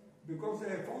 Because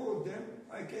I follow them,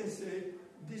 I can say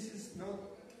this is not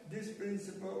this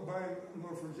principle by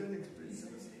morphogenic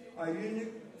principles are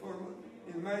unique for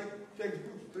in my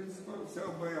textbook principle of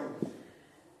cell biology.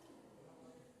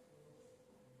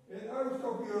 And I will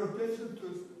stop your attention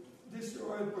to this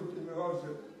I put in the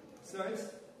larger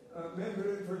size,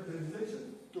 membrane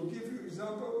fertilization, to give you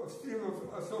example of stream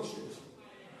of association.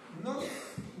 Not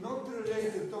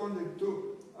related only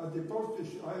to adipose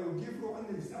tissue. I will give you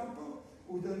an example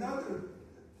with another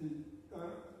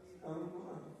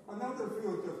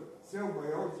field of cell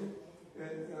biology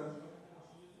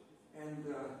and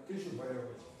tissue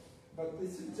biology. But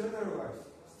this is generalized,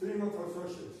 stream of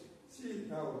association. See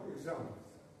now examples.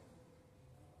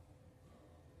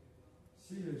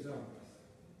 See examples.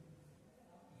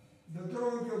 The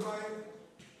drawing by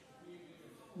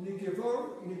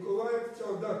Nikolaev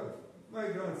Chaldakov, my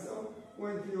grandson,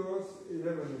 when he was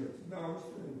 11 years. Now he's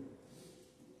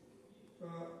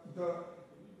 20.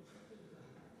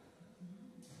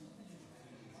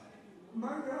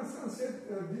 My grandson said,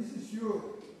 this is your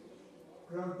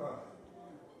grandpa.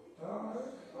 I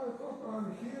hope I'm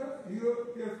here, you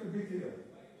have to be here.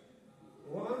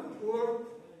 One word,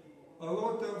 a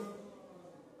lot of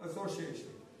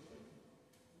association.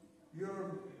 Your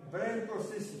brain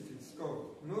plasticity is called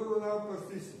neuronal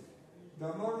plasticity. The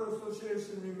more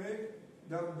association you make,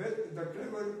 the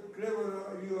cleverer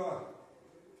you are.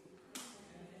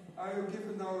 I will give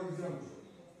you now an example.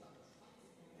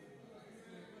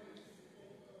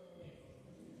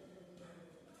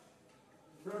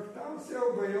 Fractal cell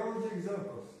biology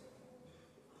examples.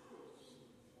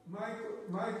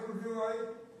 Microvilli,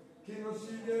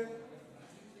 kinocilia,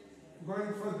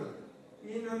 going further.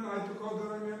 Inner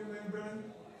mitochondrial membrane,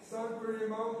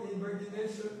 sarcoremal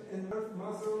invagination, and nerve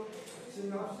muscle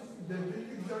synapses,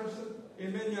 dendritic junction, and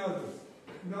many others.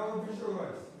 Now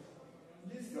visualize.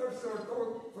 These curves are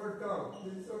called fertile.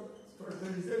 These are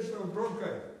fertilization of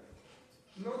bronchi.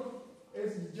 Not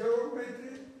as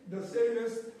geometry, the same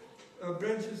as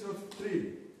branches of tree.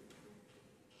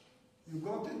 You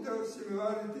got it, the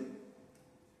similarity?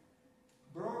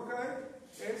 Bronchi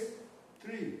as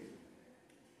tree.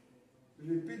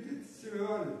 Repeated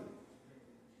similarity.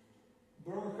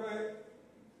 Bronchi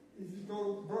is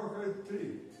called bronchi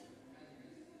tree.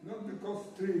 Not because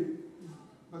tree,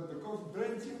 but because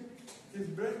branching, this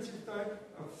branching type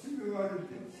of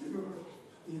similarity, similar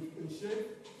in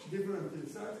shape, different in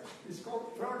size, is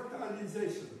called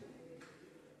fractalization.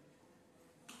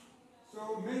 So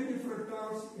many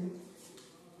fractals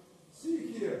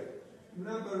see here.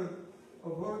 number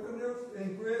of organelles.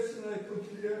 In question, I put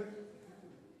here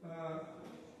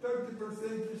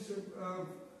 30%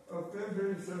 of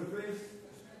membrane surface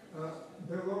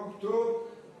belong to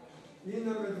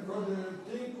innovative coordinate.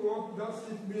 Think, what does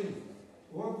it mean?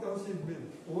 What does it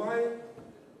mean? Why,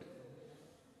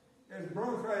 as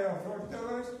bronchi are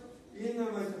fertilized,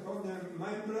 innovative coordinate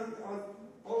membrane are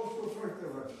also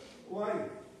fertilized. Why?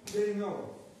 They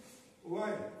know.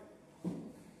 Why?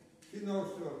 He knows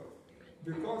so.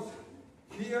 Because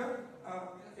here are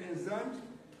enzymes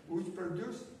which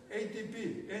produce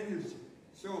ATP, energy.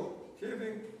 So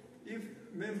having, if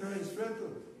membrane is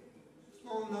fertile,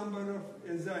 small number of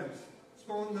enzymes,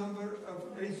 small number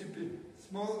of ATP,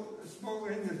 small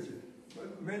energy,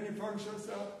 but many functions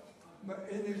are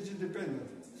energy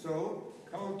dependent. So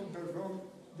how to perform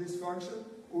this function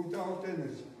without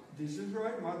energy? This is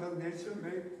why Mother Nature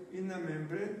made in a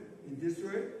membrane in this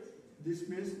way. This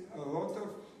means a lot of,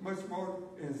 much more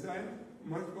enzyme,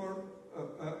 much more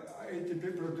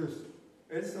ATP produced,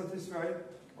 and satisfy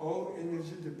all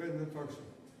energy dependent functions.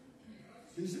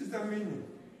 This is the meaning.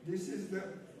 This is the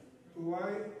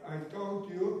why I told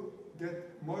you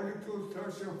that molecule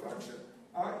structure and function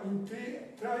are in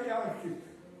triarchic.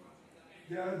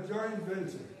 They are joint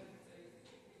venture.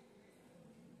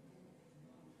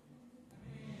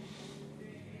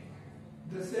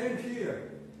 The same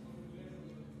here.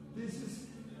 This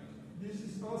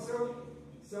is also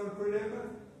sarcolemma.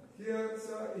 Here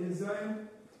are enzyme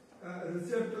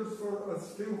receptors for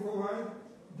acetylcholine.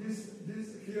 This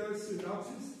here is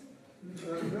synapses,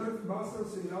 nerve muscle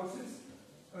synapses.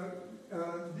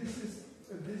 This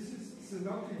is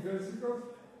synaptic vesicle.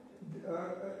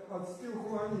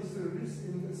 Acetylcholine is released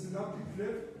in the synaptic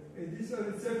cleft, and these are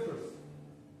receptors.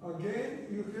 Again,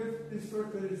 you have this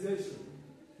fertilization.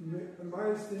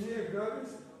 Myasthenia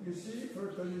gravis, you see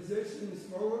fertilization is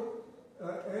smaller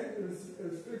and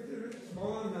respectively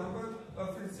smaller number of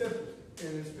receptors.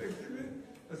 And respectively,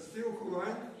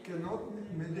 acetylcholine cannot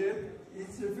mediate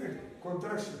its effect,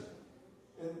 contraction.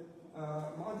 And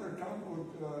mother comes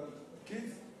with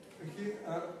kids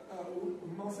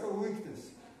muscle weakness.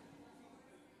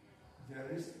 There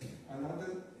is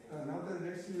another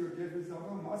lecture you gave is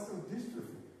about muscle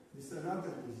dystrophy. It's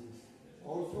another disease.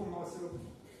 Also muscle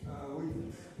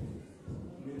weakness.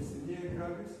 Myasthenia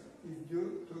gravis is due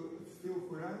to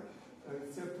acetylcholine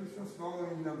receptors are smaller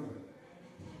in number.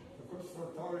 Because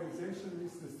fertilization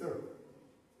is disturbed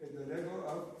at the level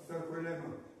of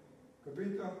sarcolemma.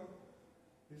 Capito?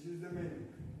 This is the meaning.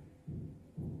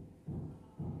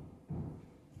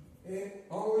 And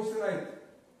always right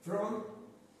from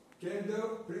Kendall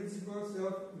principles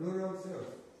of neural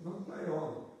cells, not my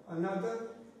own. Another,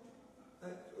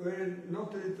 where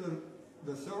not written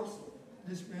the source,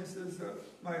 this means it's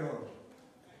my own.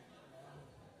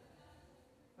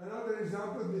 Another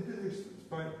example, the physics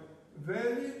spine.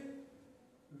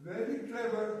 Very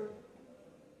clever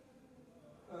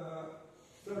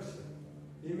structure.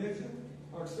 Imagine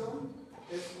axon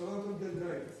and a lot of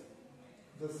dendrites.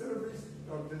 The surface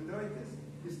of dendrites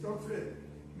is not flat.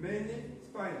 Many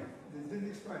spine, the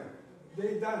dendritic spine.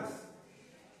 They dance.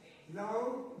 Now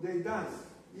they dance.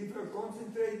 If you're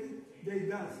concentrated, they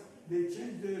dance. They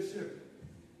change their shape.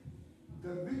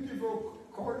 The beautiful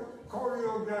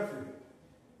choreography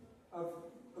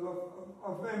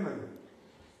of memory.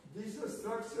 This is a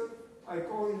structure I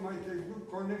call in my textbook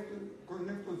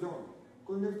connectosome.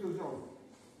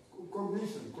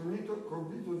 Cognition,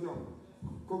 cognitosome.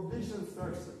 Cognition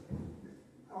structure.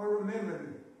 Our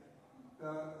memory,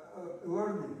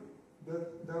 learning.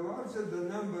 The larger the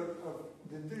number of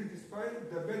dendritic spine,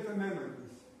 the better memory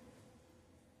is.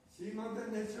 See, Mother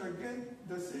Nature again,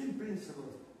 the same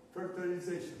principles.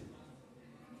 Fertilization.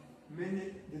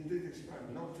 Many dendritic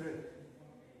spine, not flat.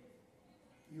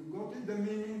 You got it, the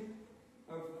meaning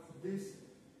of this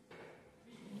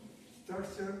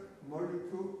structure,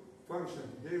 molecule, function.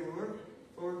 They work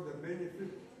for the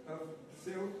benefit of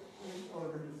cell and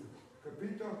organism.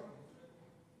 Capito?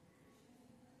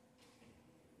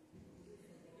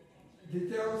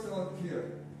 Details are here.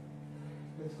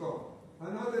 Let's go.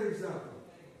 Another example.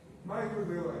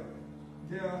 Microvilli.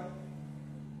 They are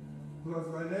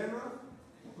plasmalemma,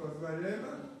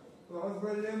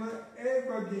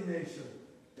 evagination,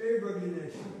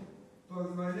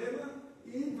 plasmalemma,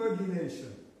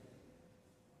 invagination.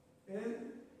 And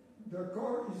the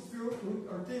core is filled with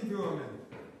actin filament.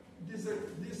 This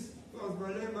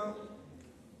plasmalemma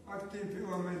actin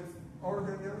filament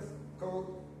organelles called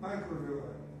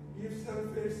microvilli. If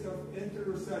surface of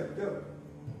enterocyte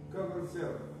cover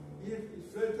cell, if it's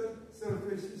flattened,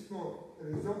 surface is small,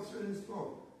 resorption is small.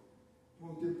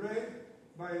 Multiply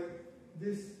by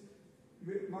this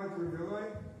microvilli,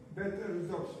 better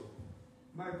resorption.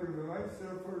 Microvilli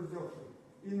serve for resorption.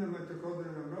 Inner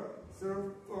mitochondrial membrane serve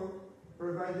for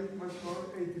providing much more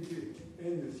ATP,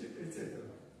 energy, etc.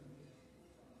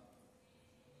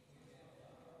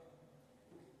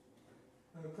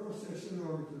 Cross-section or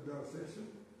longitudinal section.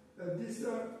 These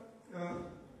are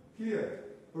here,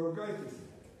 bronchitis,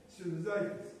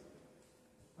 sinusitis.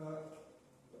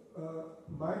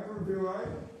 Microvilli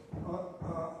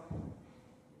are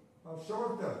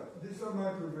shorter. These are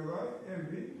microvilli,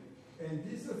 MV, and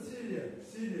these are cilia.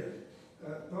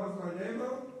 Plasma lemma,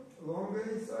 longer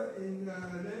inside in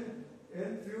length,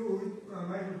 and few with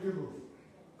microtubules.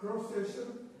 Cross section,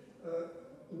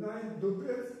 9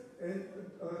 duplets and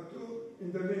 2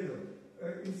 in the middle.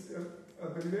 It's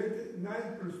abbreviated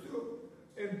 9 plus 2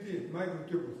 empty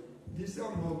microtubules. These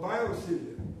are mobile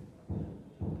cilia.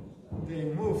 They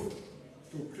move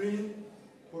to clean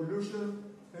pollution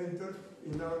entered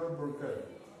in our bronchi,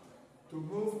 to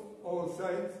move all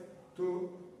sides to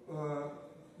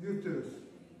uterus,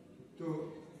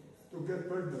 to get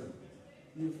pregnant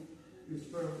if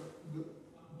sperm do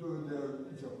their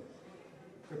job.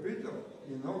 Capito?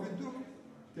 In oviduct,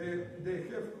 they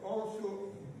have also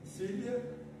cilia.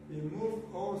 They move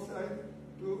all sides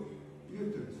to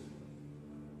uterus.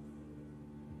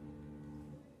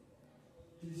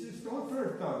 This is not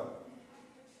fertile.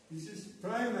 This is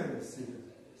primary cilia,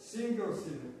 single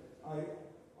cilia.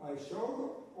 I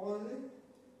show only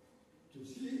to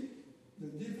see the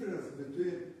difference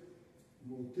between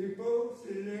multiple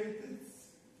ciliated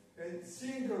and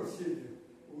single cilia,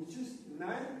 which is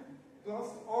 9 plus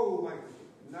all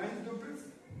microtubules. 9 duplets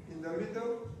in the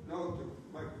middle, no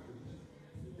microtubules.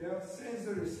 They are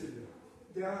sensory cilia.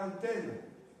 They are antenna.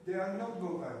 They are not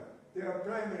mobile. They are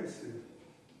primary cilia.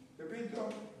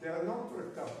 Capito? They are not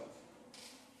fertile.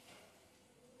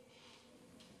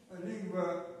 A lingua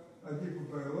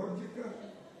adipobiologica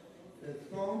at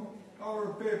home.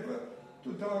 Our paper,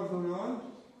 2001,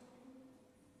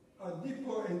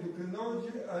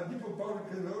 adipoendocrinology,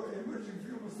 adipopolycrinology, emerging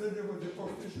field study of the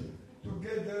population,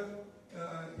 together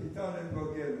Italian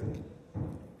Bulgarian.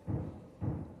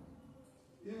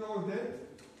 You know that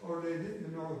already, you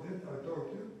know that, I told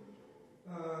you.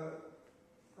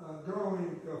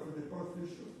 Drawing of the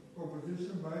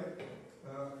composition by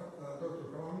Dr.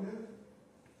 Kalner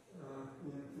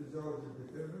in Physiology of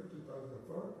Behavior,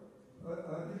 2004.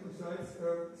 Adipocytes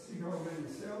see how many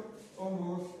cells,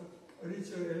 almost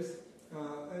richer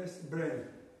as brain.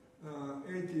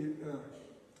 80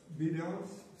 billion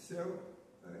cells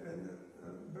and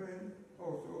brain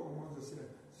also almost the same.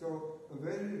 So a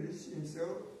very rich in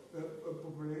cell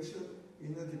population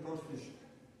in adipose tissue.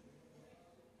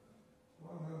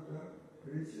 One of the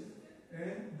richest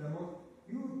and the most.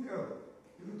 You tell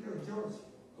George,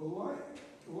 why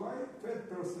fat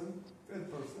person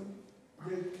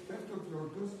they have to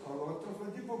produce a lot of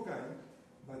adipokine,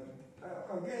 but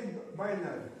again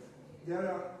binary. There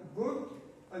are good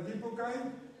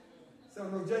adipokine,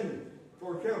 sanogenic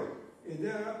for health, and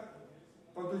there are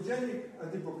pathogenic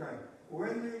adipokine.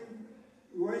 When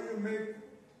you make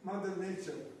Mother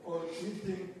Nature or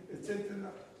eating,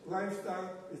 etc., lifestyle,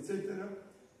 etc.,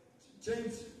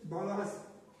 change balance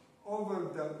over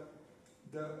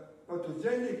the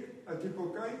pathogenic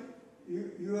adipokine,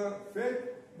 you are fat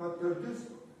but produce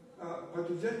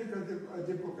pathogenic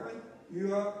adipokine, you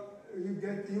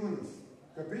get illness.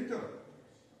 Capito?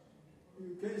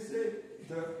 You can say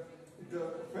the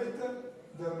fatter,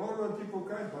 the more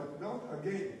adipokine, but not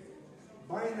again.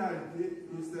 Binarity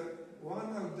is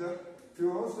one of the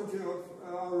philosophy of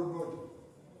our body.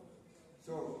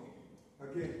 So,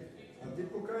 again,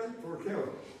 adipokine for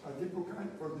health, adipokine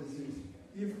for disease.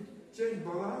 If you change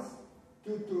balance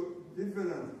due to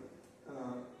different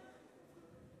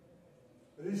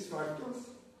risk factors,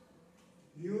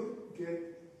 you get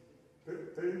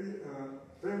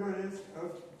prevalence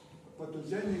of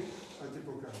pathogenic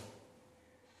adipokine.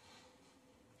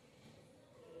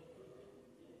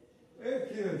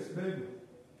 Here is baby.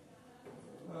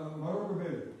 Morocco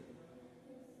baby.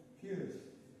 Here.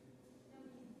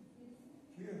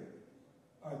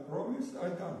 I promised, I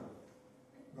done.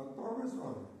 Not promise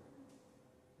only.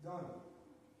 Done.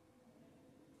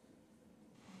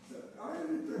 So I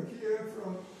written here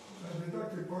from a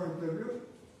deductive point of view.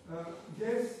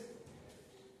 Guess.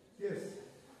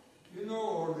 You know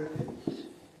already.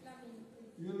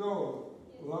 You know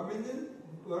laminin,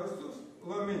 versus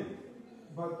lamin.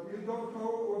 But you don't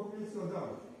know what means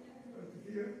odal. But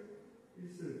here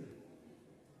is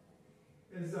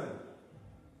enzyme.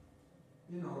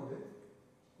 You know that.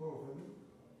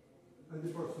 And the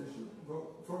position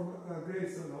from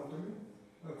Gray's Anatomy,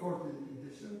 40th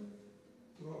edition,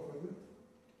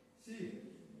 See,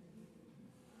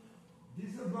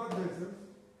 these are blood vessels,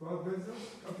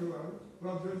 capillary,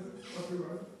 blood vessels,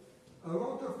 capillary. A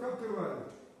lot of capillary.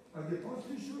 Adipose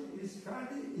tissue is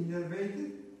highly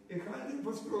innervated and highly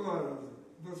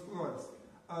vascularized.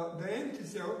 The empty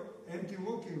cell, empty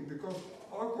looking, because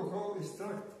alcohol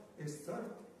extract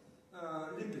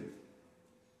lipid.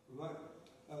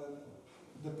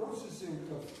 The processing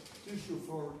of tissue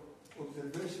for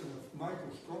observation of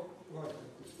microscope,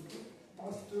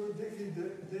 pass through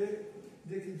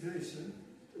dehydration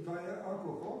via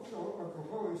alcohol. So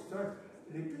alcohol extract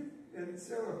lipid and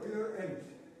cell appear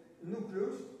empty.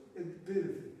 Nucleus and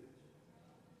periphery.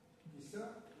 These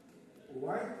are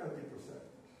white adipocyte.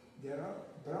 There are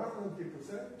brown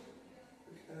adipocyte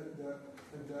and the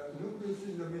nucleus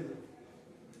in the middle.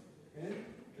 And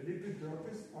lipid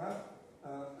droplets are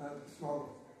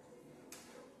swallowed.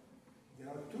 There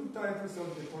are two types of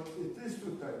deposits. It is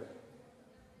two types.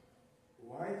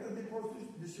 White adipose,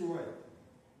 this is white.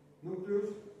 Nucleus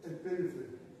and periphery.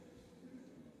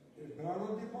 Brown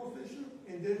adipose tissue,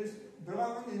 and there is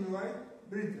brown and white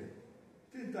brittle.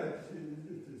 Three types it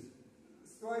is.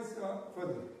 Slice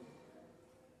further.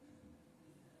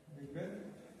 Big Ben?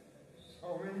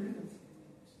 How many minutes?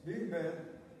 Big Ben?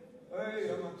 Hey,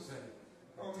 I'm upset.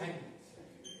 How many?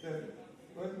 10.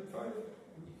 5?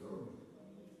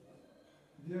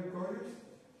 Dear colleagues,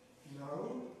 now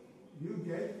you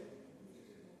get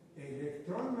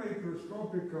electron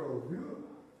microscopical view,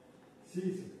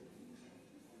 CSOA,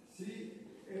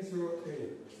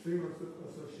 stream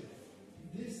association.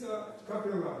 These are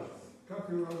capillaries.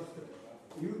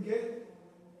 You get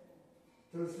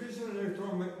transmission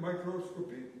electron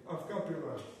microscopy of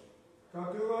capillaries.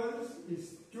 Capillaries is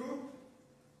tube,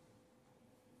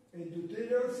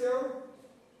 endothelial cell,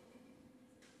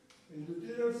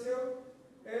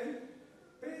 and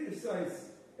pericytes.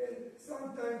 And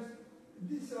sometimes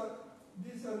these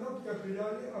are not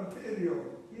capillary, arterial.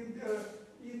 If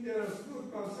there are smooth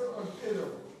muscle,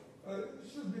 arterial.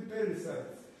 Should be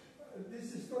pericytes. This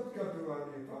is not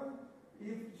capillary part.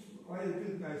 If I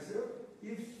repeat myself,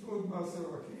 if smooth muscle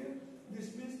are here, this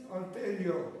means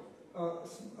arterial,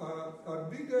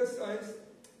 bigger size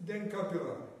than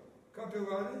capillary.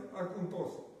 Capillary are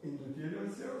composed endothelial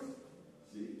cells.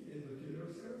 See,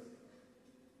 endothelial cells.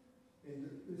 And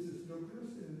this is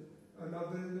nucleus and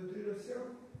another endothelial cell.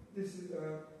 This is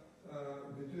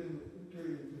between two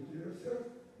endothelial cells.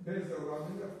 Basal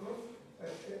lamina, of course.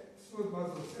 Smooth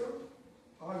muscle cell.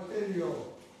 Arterial.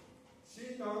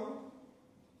 See now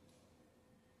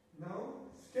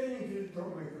scanning electron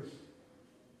microscopy.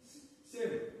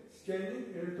 Scanning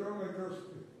electron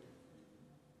microscopy.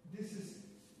 This is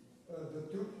the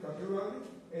tube capillary,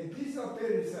 and these are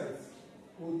pericytes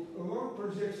with a long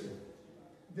projection.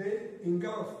 They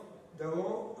engulf the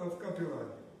wall of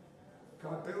capillary.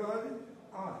 Capillary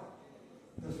are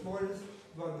the smallest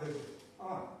blood vessels,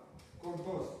 are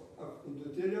composed of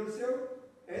endothelial cell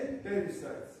and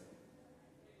pericytes.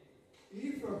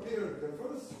 If appear the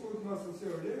first smooth muscle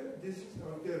cell layer, this is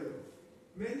arterial.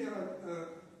 Many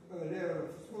layer of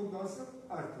smooth muscle,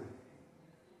 artery.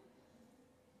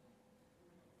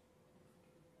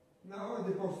 Now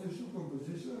the post tissue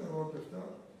composition, a lot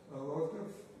of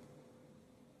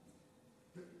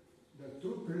the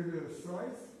two previous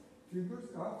slides figures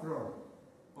are wrong.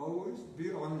 Always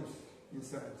be honest in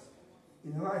science.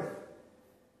 In life,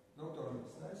 not honest.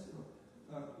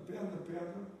 Science,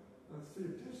 piano,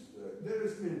 striptease, there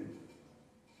is meaning.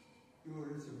 You will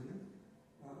reach a minute.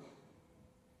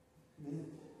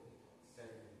 Minute?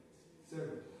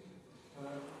 7.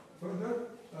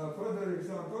 Further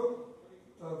example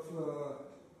of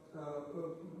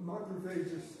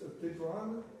macrophages type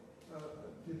 1,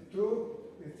 type 2,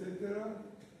 etc.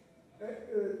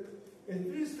 And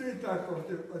these three types of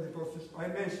adipose tissue I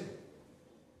mentioned: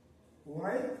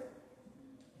 white,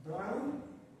 brown,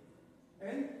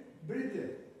 and brittle.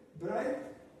 Bright,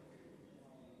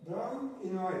 brown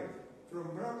and white. From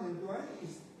brown and white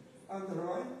is under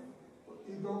white,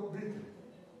 you go brittle.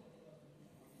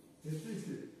 This is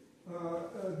the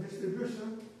distribution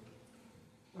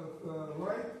of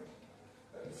white.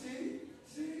 See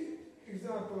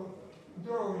example,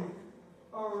 drawing,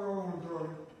 our own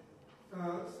drawing.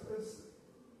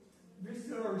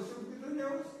 Visceral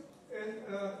subcutaneous, and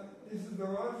this is the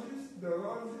largest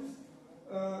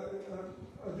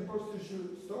adipose tissue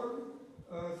stored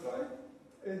site,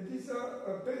 and these are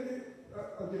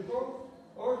adipose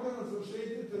organ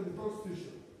associated adipose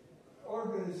tissue.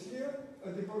 Organ is here,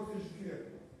 adipose tissue here.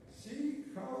 See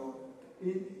how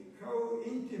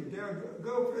intimate they are,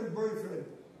 girlfriend, boyfriend.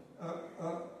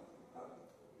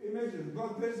 Imagine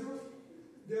blood vessels,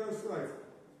 they are sliced.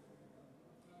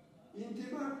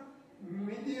 Intima,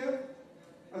 media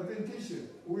adventitia.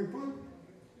 We put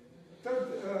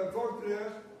fourth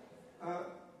layer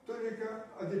tunica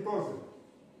adiposa.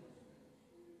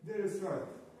 There is right.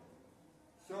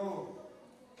 So,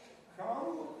 how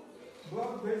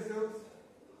blood vessels,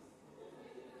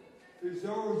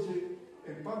 physiology,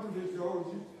 and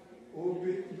pathophysiology will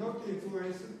be not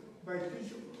influenced by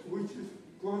tissue which is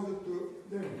closer to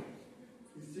them.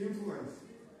 It's influenced.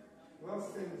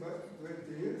 Last 10,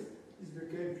 20 years, it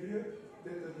became clear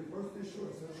that the adipose tissue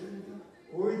associated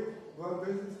with blood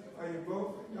vessels are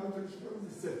involved in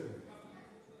atherosclerosis, etc.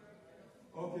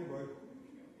 Okay, boy.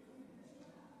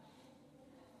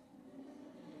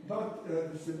 But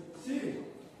you should see,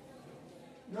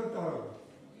 not our,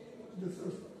 this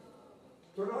is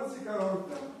thoracic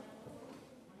aorta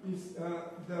is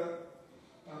the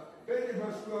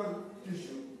perivascular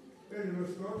tissue,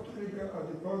 perivascular tunica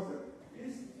adiposa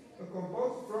is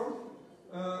composed from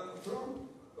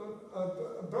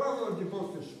brown adipose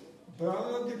tissue. Brown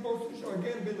adipose tissue,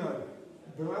 again binary.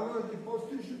 Brown adipose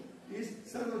tissue is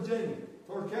cellogenic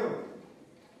for health.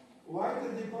 White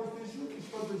adipose tissue is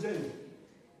pathogenic.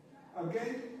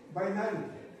 Again,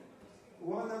 binarity.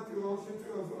 One of philosophy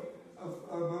of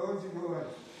biological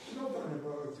life. Not only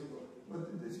biological, but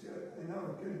in this case, in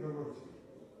our case, biological.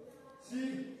 See,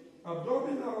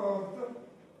 abdominal aorta,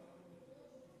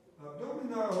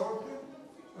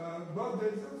 blood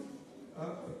vessels,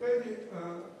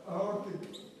 peri-aortic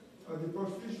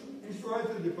adipose tissue is white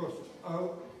adipose tissue.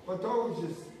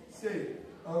 Pathologists say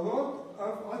a lot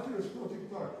of atherosclerotic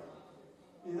plaque.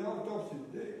 In autopsy,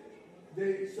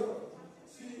 they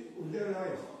see with their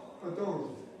eyes,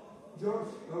 pathologists,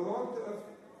 just a lot of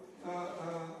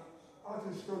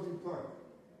atherosclerotic plaque.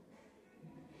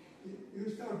 You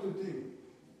start to think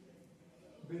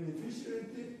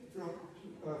beneficiarity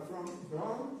from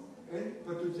brown and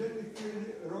pathogenic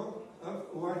role of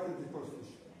white adipose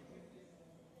tissue,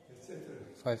 etc.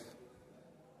 5.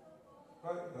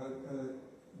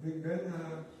 Big Ben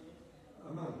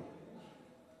Aman.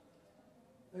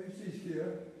 You see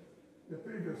here the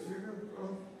previous figure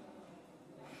from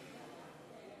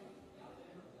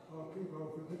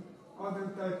other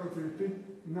type of lipid,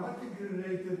 nothing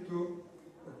related to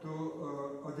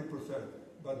adipocyte.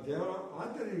 But there are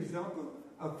other examples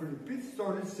of lipid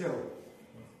storage cell.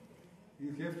 You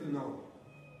have to know.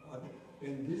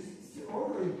 And this is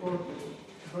all important.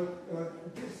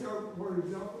 But this cell, for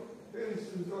example,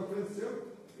 peristaltic cell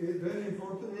is very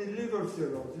important in liver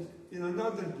cirrhosis, in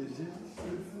another disease,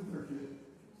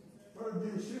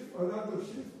 paradigm shift, another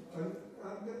shift, and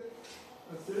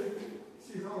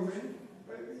see how many.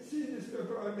 See this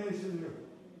paper I mentioned you,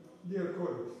 dear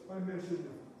colleagues, I mentioned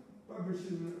you, published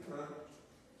in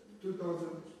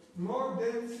 2000. More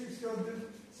than 600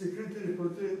 secretary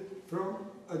protein from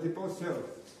adipose cells.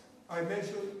 I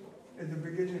mentioned at the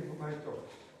beginning of my talk.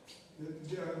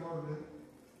 There are more than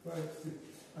 5, 6.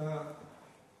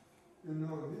 You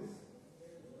know this?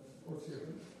 What's here?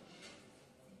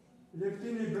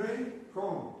 Leptini brain,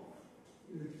 home.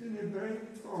 Leptini brain,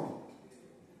 home.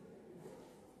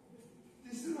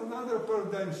 This is another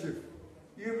paradigm shift.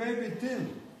 You may be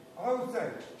thin,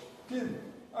 outside, thin.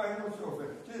 I am also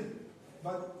thin.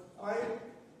 But I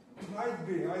might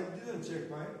be, I didn't check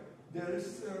mine. There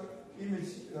is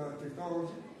image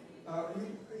technology.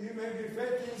 You may be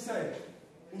fat inside,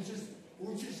 which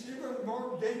is even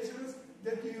more dangerous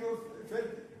than you fat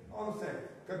outside.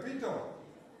 Capito?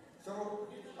 So,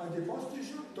 adipose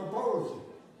tissue topology.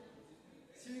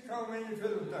 See how many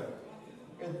phenotypes.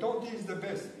 And Totti is the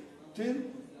best.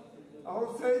 Thin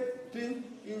outside, thin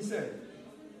inside.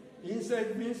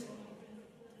 Inside means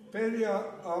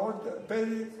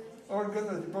peri-organ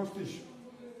adipose tissue.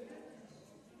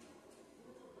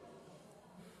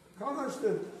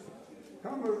 Hammersmith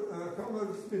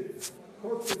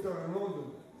Hospital in London.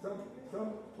 Some from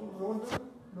London?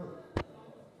 No.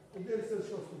 There's a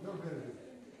hospital there.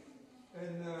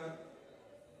 And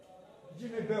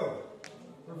Jimmy Bell,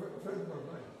 friend of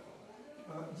mine.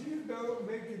 Jimmy Bell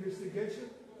made investigation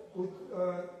with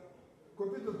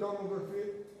computer tomography,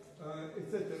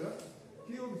 etc.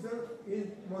 He observed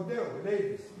in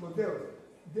ladies, models,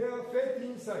 they are fat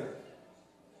inside.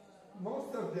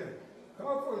 Most of them.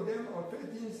 Half of them are fat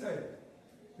inside.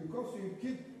 Because you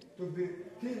keep to be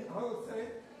thin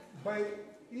outside by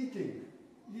eating.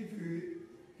 If you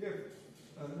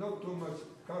have not too much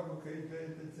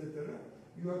carbohydrate, etc.,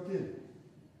 you are thin.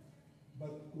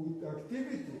 But with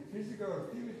activity, physical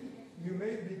activity, you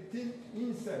may be thin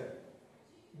inside.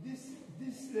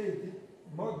 This lady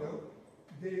model,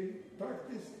 they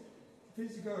practice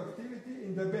physical activity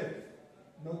in the bed,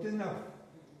 not enough.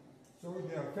 So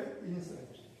they are fat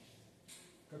inside.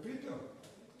 Capito?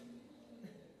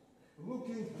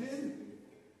 looking thin,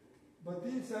 but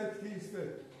inside he is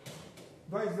fat.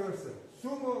 Vice versa.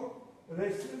 Sumo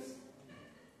wrestlers,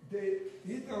 they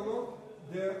eat a lot,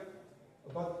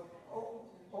 but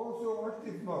also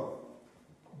active mouth.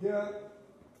 They are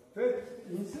fat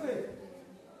inside,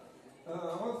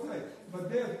 outside, but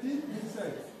they are thin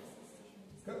inside.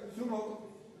 Sumo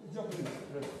Japanese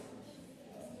wrestlers.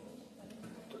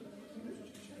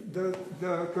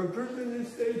 The completely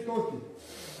stay talking.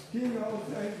 Thin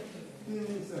outside, thin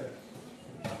inside.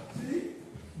 See?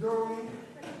 Drawing.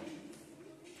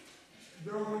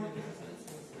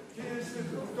 Here's the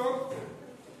top.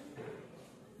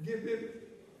 Give it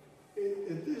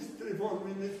at least 3-4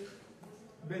 minutes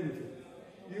benefit.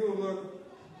 You learn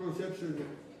conceptually.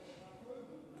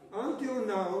 Until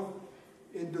now,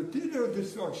 endothelial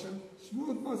dysfunction,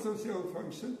 smooth muscle cell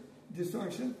function,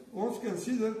 dysfunction was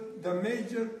considered the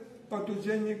major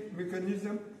pathogenic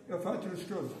mechanism of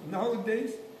atherosclerosis.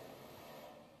 Nowadays,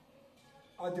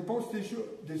 adipose tissue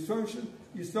dysfunction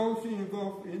is also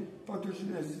involved in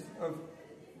pathogenesis of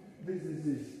this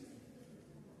disease.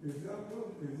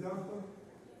 Example.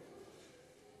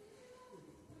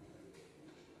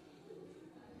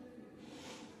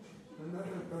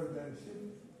 Another paradigm shift.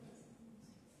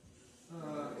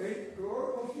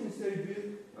 Often say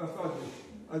of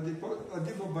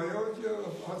adipobiology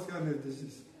of Alzheimer's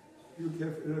disease. You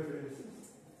have references.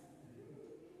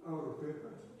 Our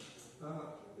paper.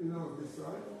 This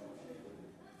slide.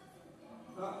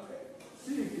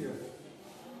 See here.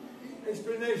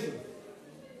 Explanation.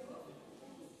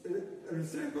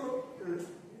 Resemble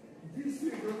this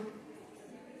figure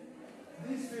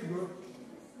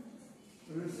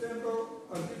resemble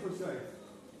adipocyte.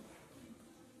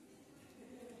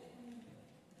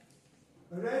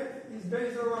 Red is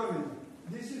basal lamina.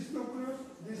 This is nucleus,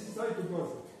 this is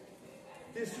cytoplasm.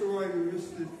 This is why we use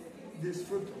this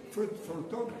foot for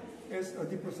top as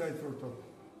adipocyte for top.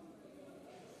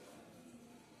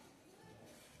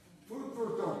 Foot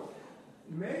for top.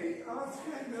 May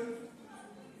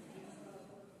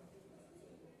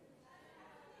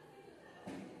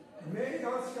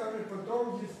Alzheimer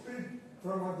pathology spread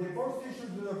from adipose tissue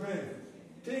to the brain.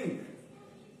 Think.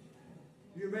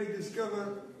 You may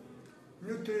discover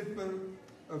new treatment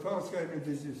of Alzheimer's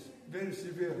disease. Very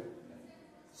severe.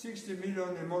 60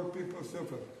 million and more people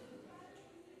suffer.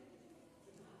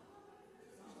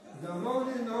 The more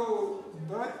you know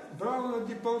brown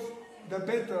adipose, the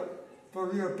better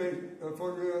for your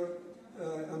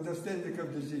understanding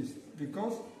of disease.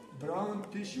 Because brown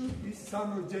tissue is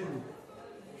thermogenic,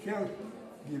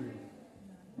 health-giving.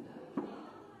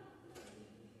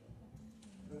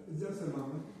 Just a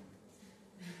moment.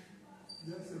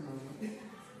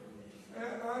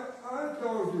 I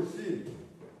told you, see.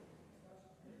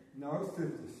 Now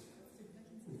study this.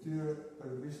 With your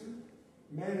permission.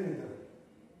 Merida.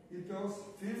 It was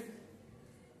 5th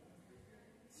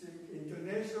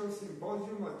International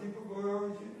Symposium of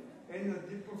Adipobiology and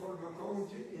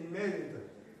Adipopharmacology in Merida.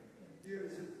 Here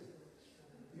is it.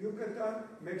 Yucatan,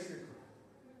 Mexico.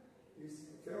 It's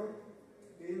held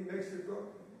in Mexico,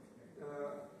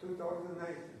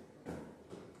 2019.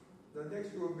 The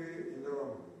next will be in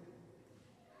Rome.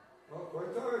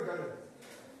 Quale gara?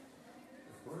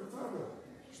 Quale fare?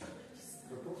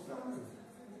 Che costano?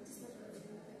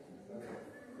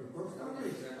 Che costano? Che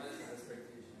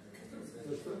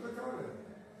spettacolo!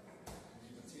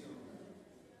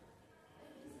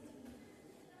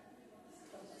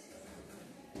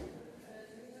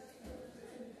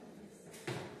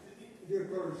 Dear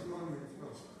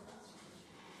correspondents,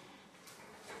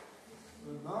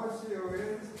 now see your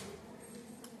hands.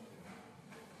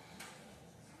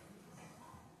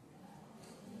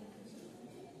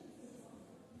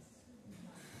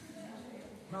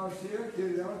 Now here,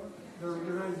 the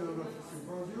organizer of the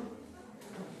symposium,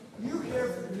 you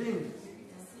have linked.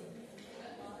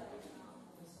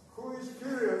 Who is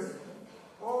curious?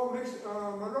 Oh,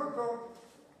 Morocco,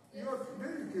 you are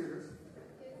very curious.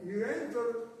 You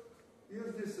enter,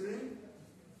 use this link,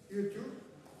 YouTube,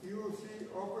 you will see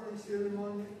opening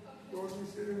ceremony, closing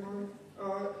ceremony,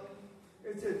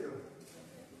 etc.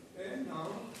 And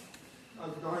now,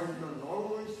 as guidance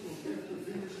always, you have to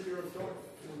finish your talk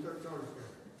with the Thursday.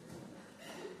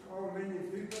 How many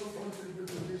people contribute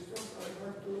to this talk? I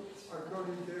have to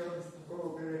acknowledge their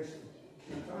cooperation.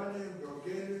 Italian,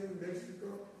 Bulgarian, Mexico,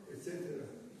 etc.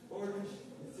 Polish,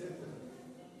 etc.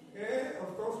 And of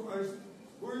course,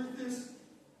 who is this?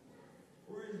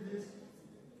 Who is this?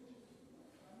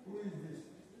 Who is this?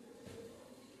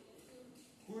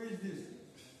 Who is this?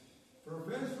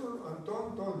 Professor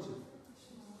Anton Tonchev.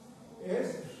 Yes,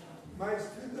 my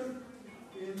student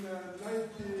in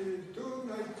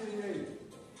 1998.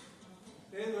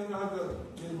 and another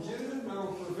Nigerian,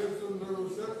 now professor of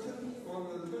neurosurgeon, one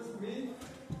of the best, me,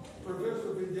 professor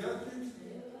of pediatrics,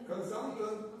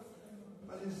 consultant,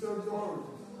 and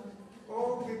surgeologist.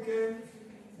 All became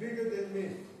bigger than me.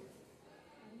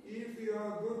 If you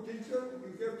are a good teacher,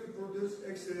 you have to produce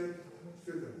excellent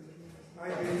students. I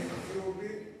believe you will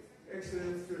be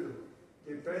excellent student,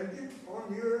 depending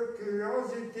on your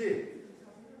curiosity.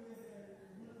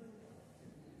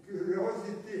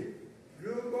 Curiosity.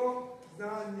 Lubo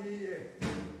znanie.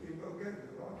 You will get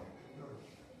a lot of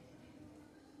knowledge.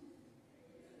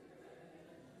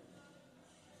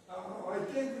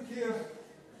 I think here,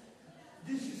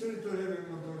 this is Rethinking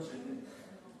Motorcini.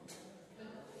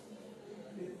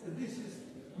 This is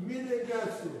Mille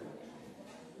Grazie.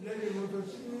 Levi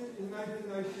Motorcini in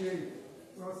 1998.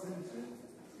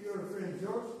 Your friend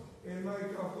George and my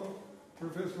couple,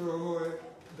 Professor Aloe,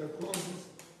 the closest,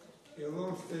 a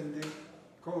long-standing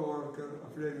co-worker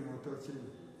of Levi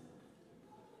Motorcini.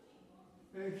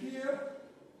 And here,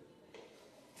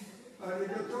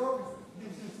 arigato,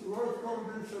 this is World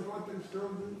Congress of Art and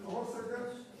Children, Osaka.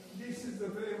 This is the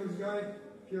famous guy,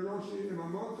 Hiroshi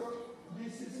Yamamoto.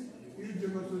 This is Yuji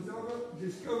Matsuzawa,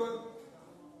 discovered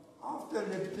after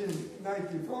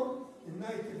 1994. In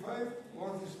 1995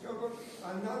 was discovered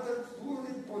another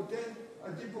pluripotent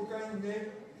adipokine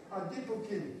named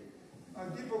adipokine.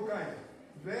 Adipokine,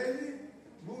 very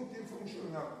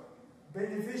multifunctional,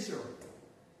 beneficial.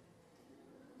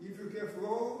 If you have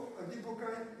low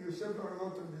adipokine, you suffer a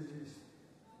lot of disease.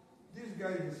 This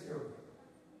guy discovered.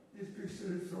 This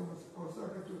picture is from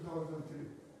Osaka 2003.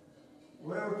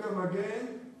 Welcome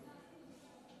again.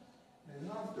 And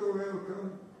after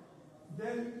welcome,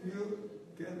 then you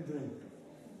can drink.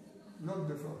 Not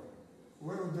before.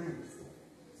 Well drink.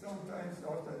 Sometimes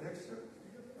after lecture,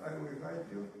 I will invite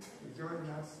you to join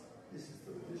us. This is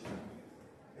tradition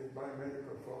at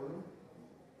Biomedical Forum,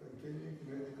 continuing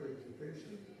medical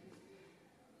education.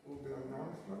 Will be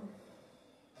announcement.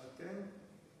 Attend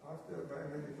after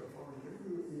Biomedical Forum.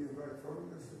 We invite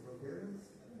foreigners to Bulgarians,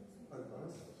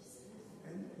 advance.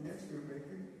 And next we're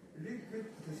making liquid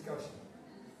discussion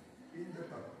in the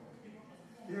pub.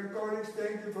 Dear colleagues,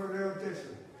 thank you for your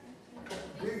attention.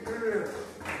 Be clear.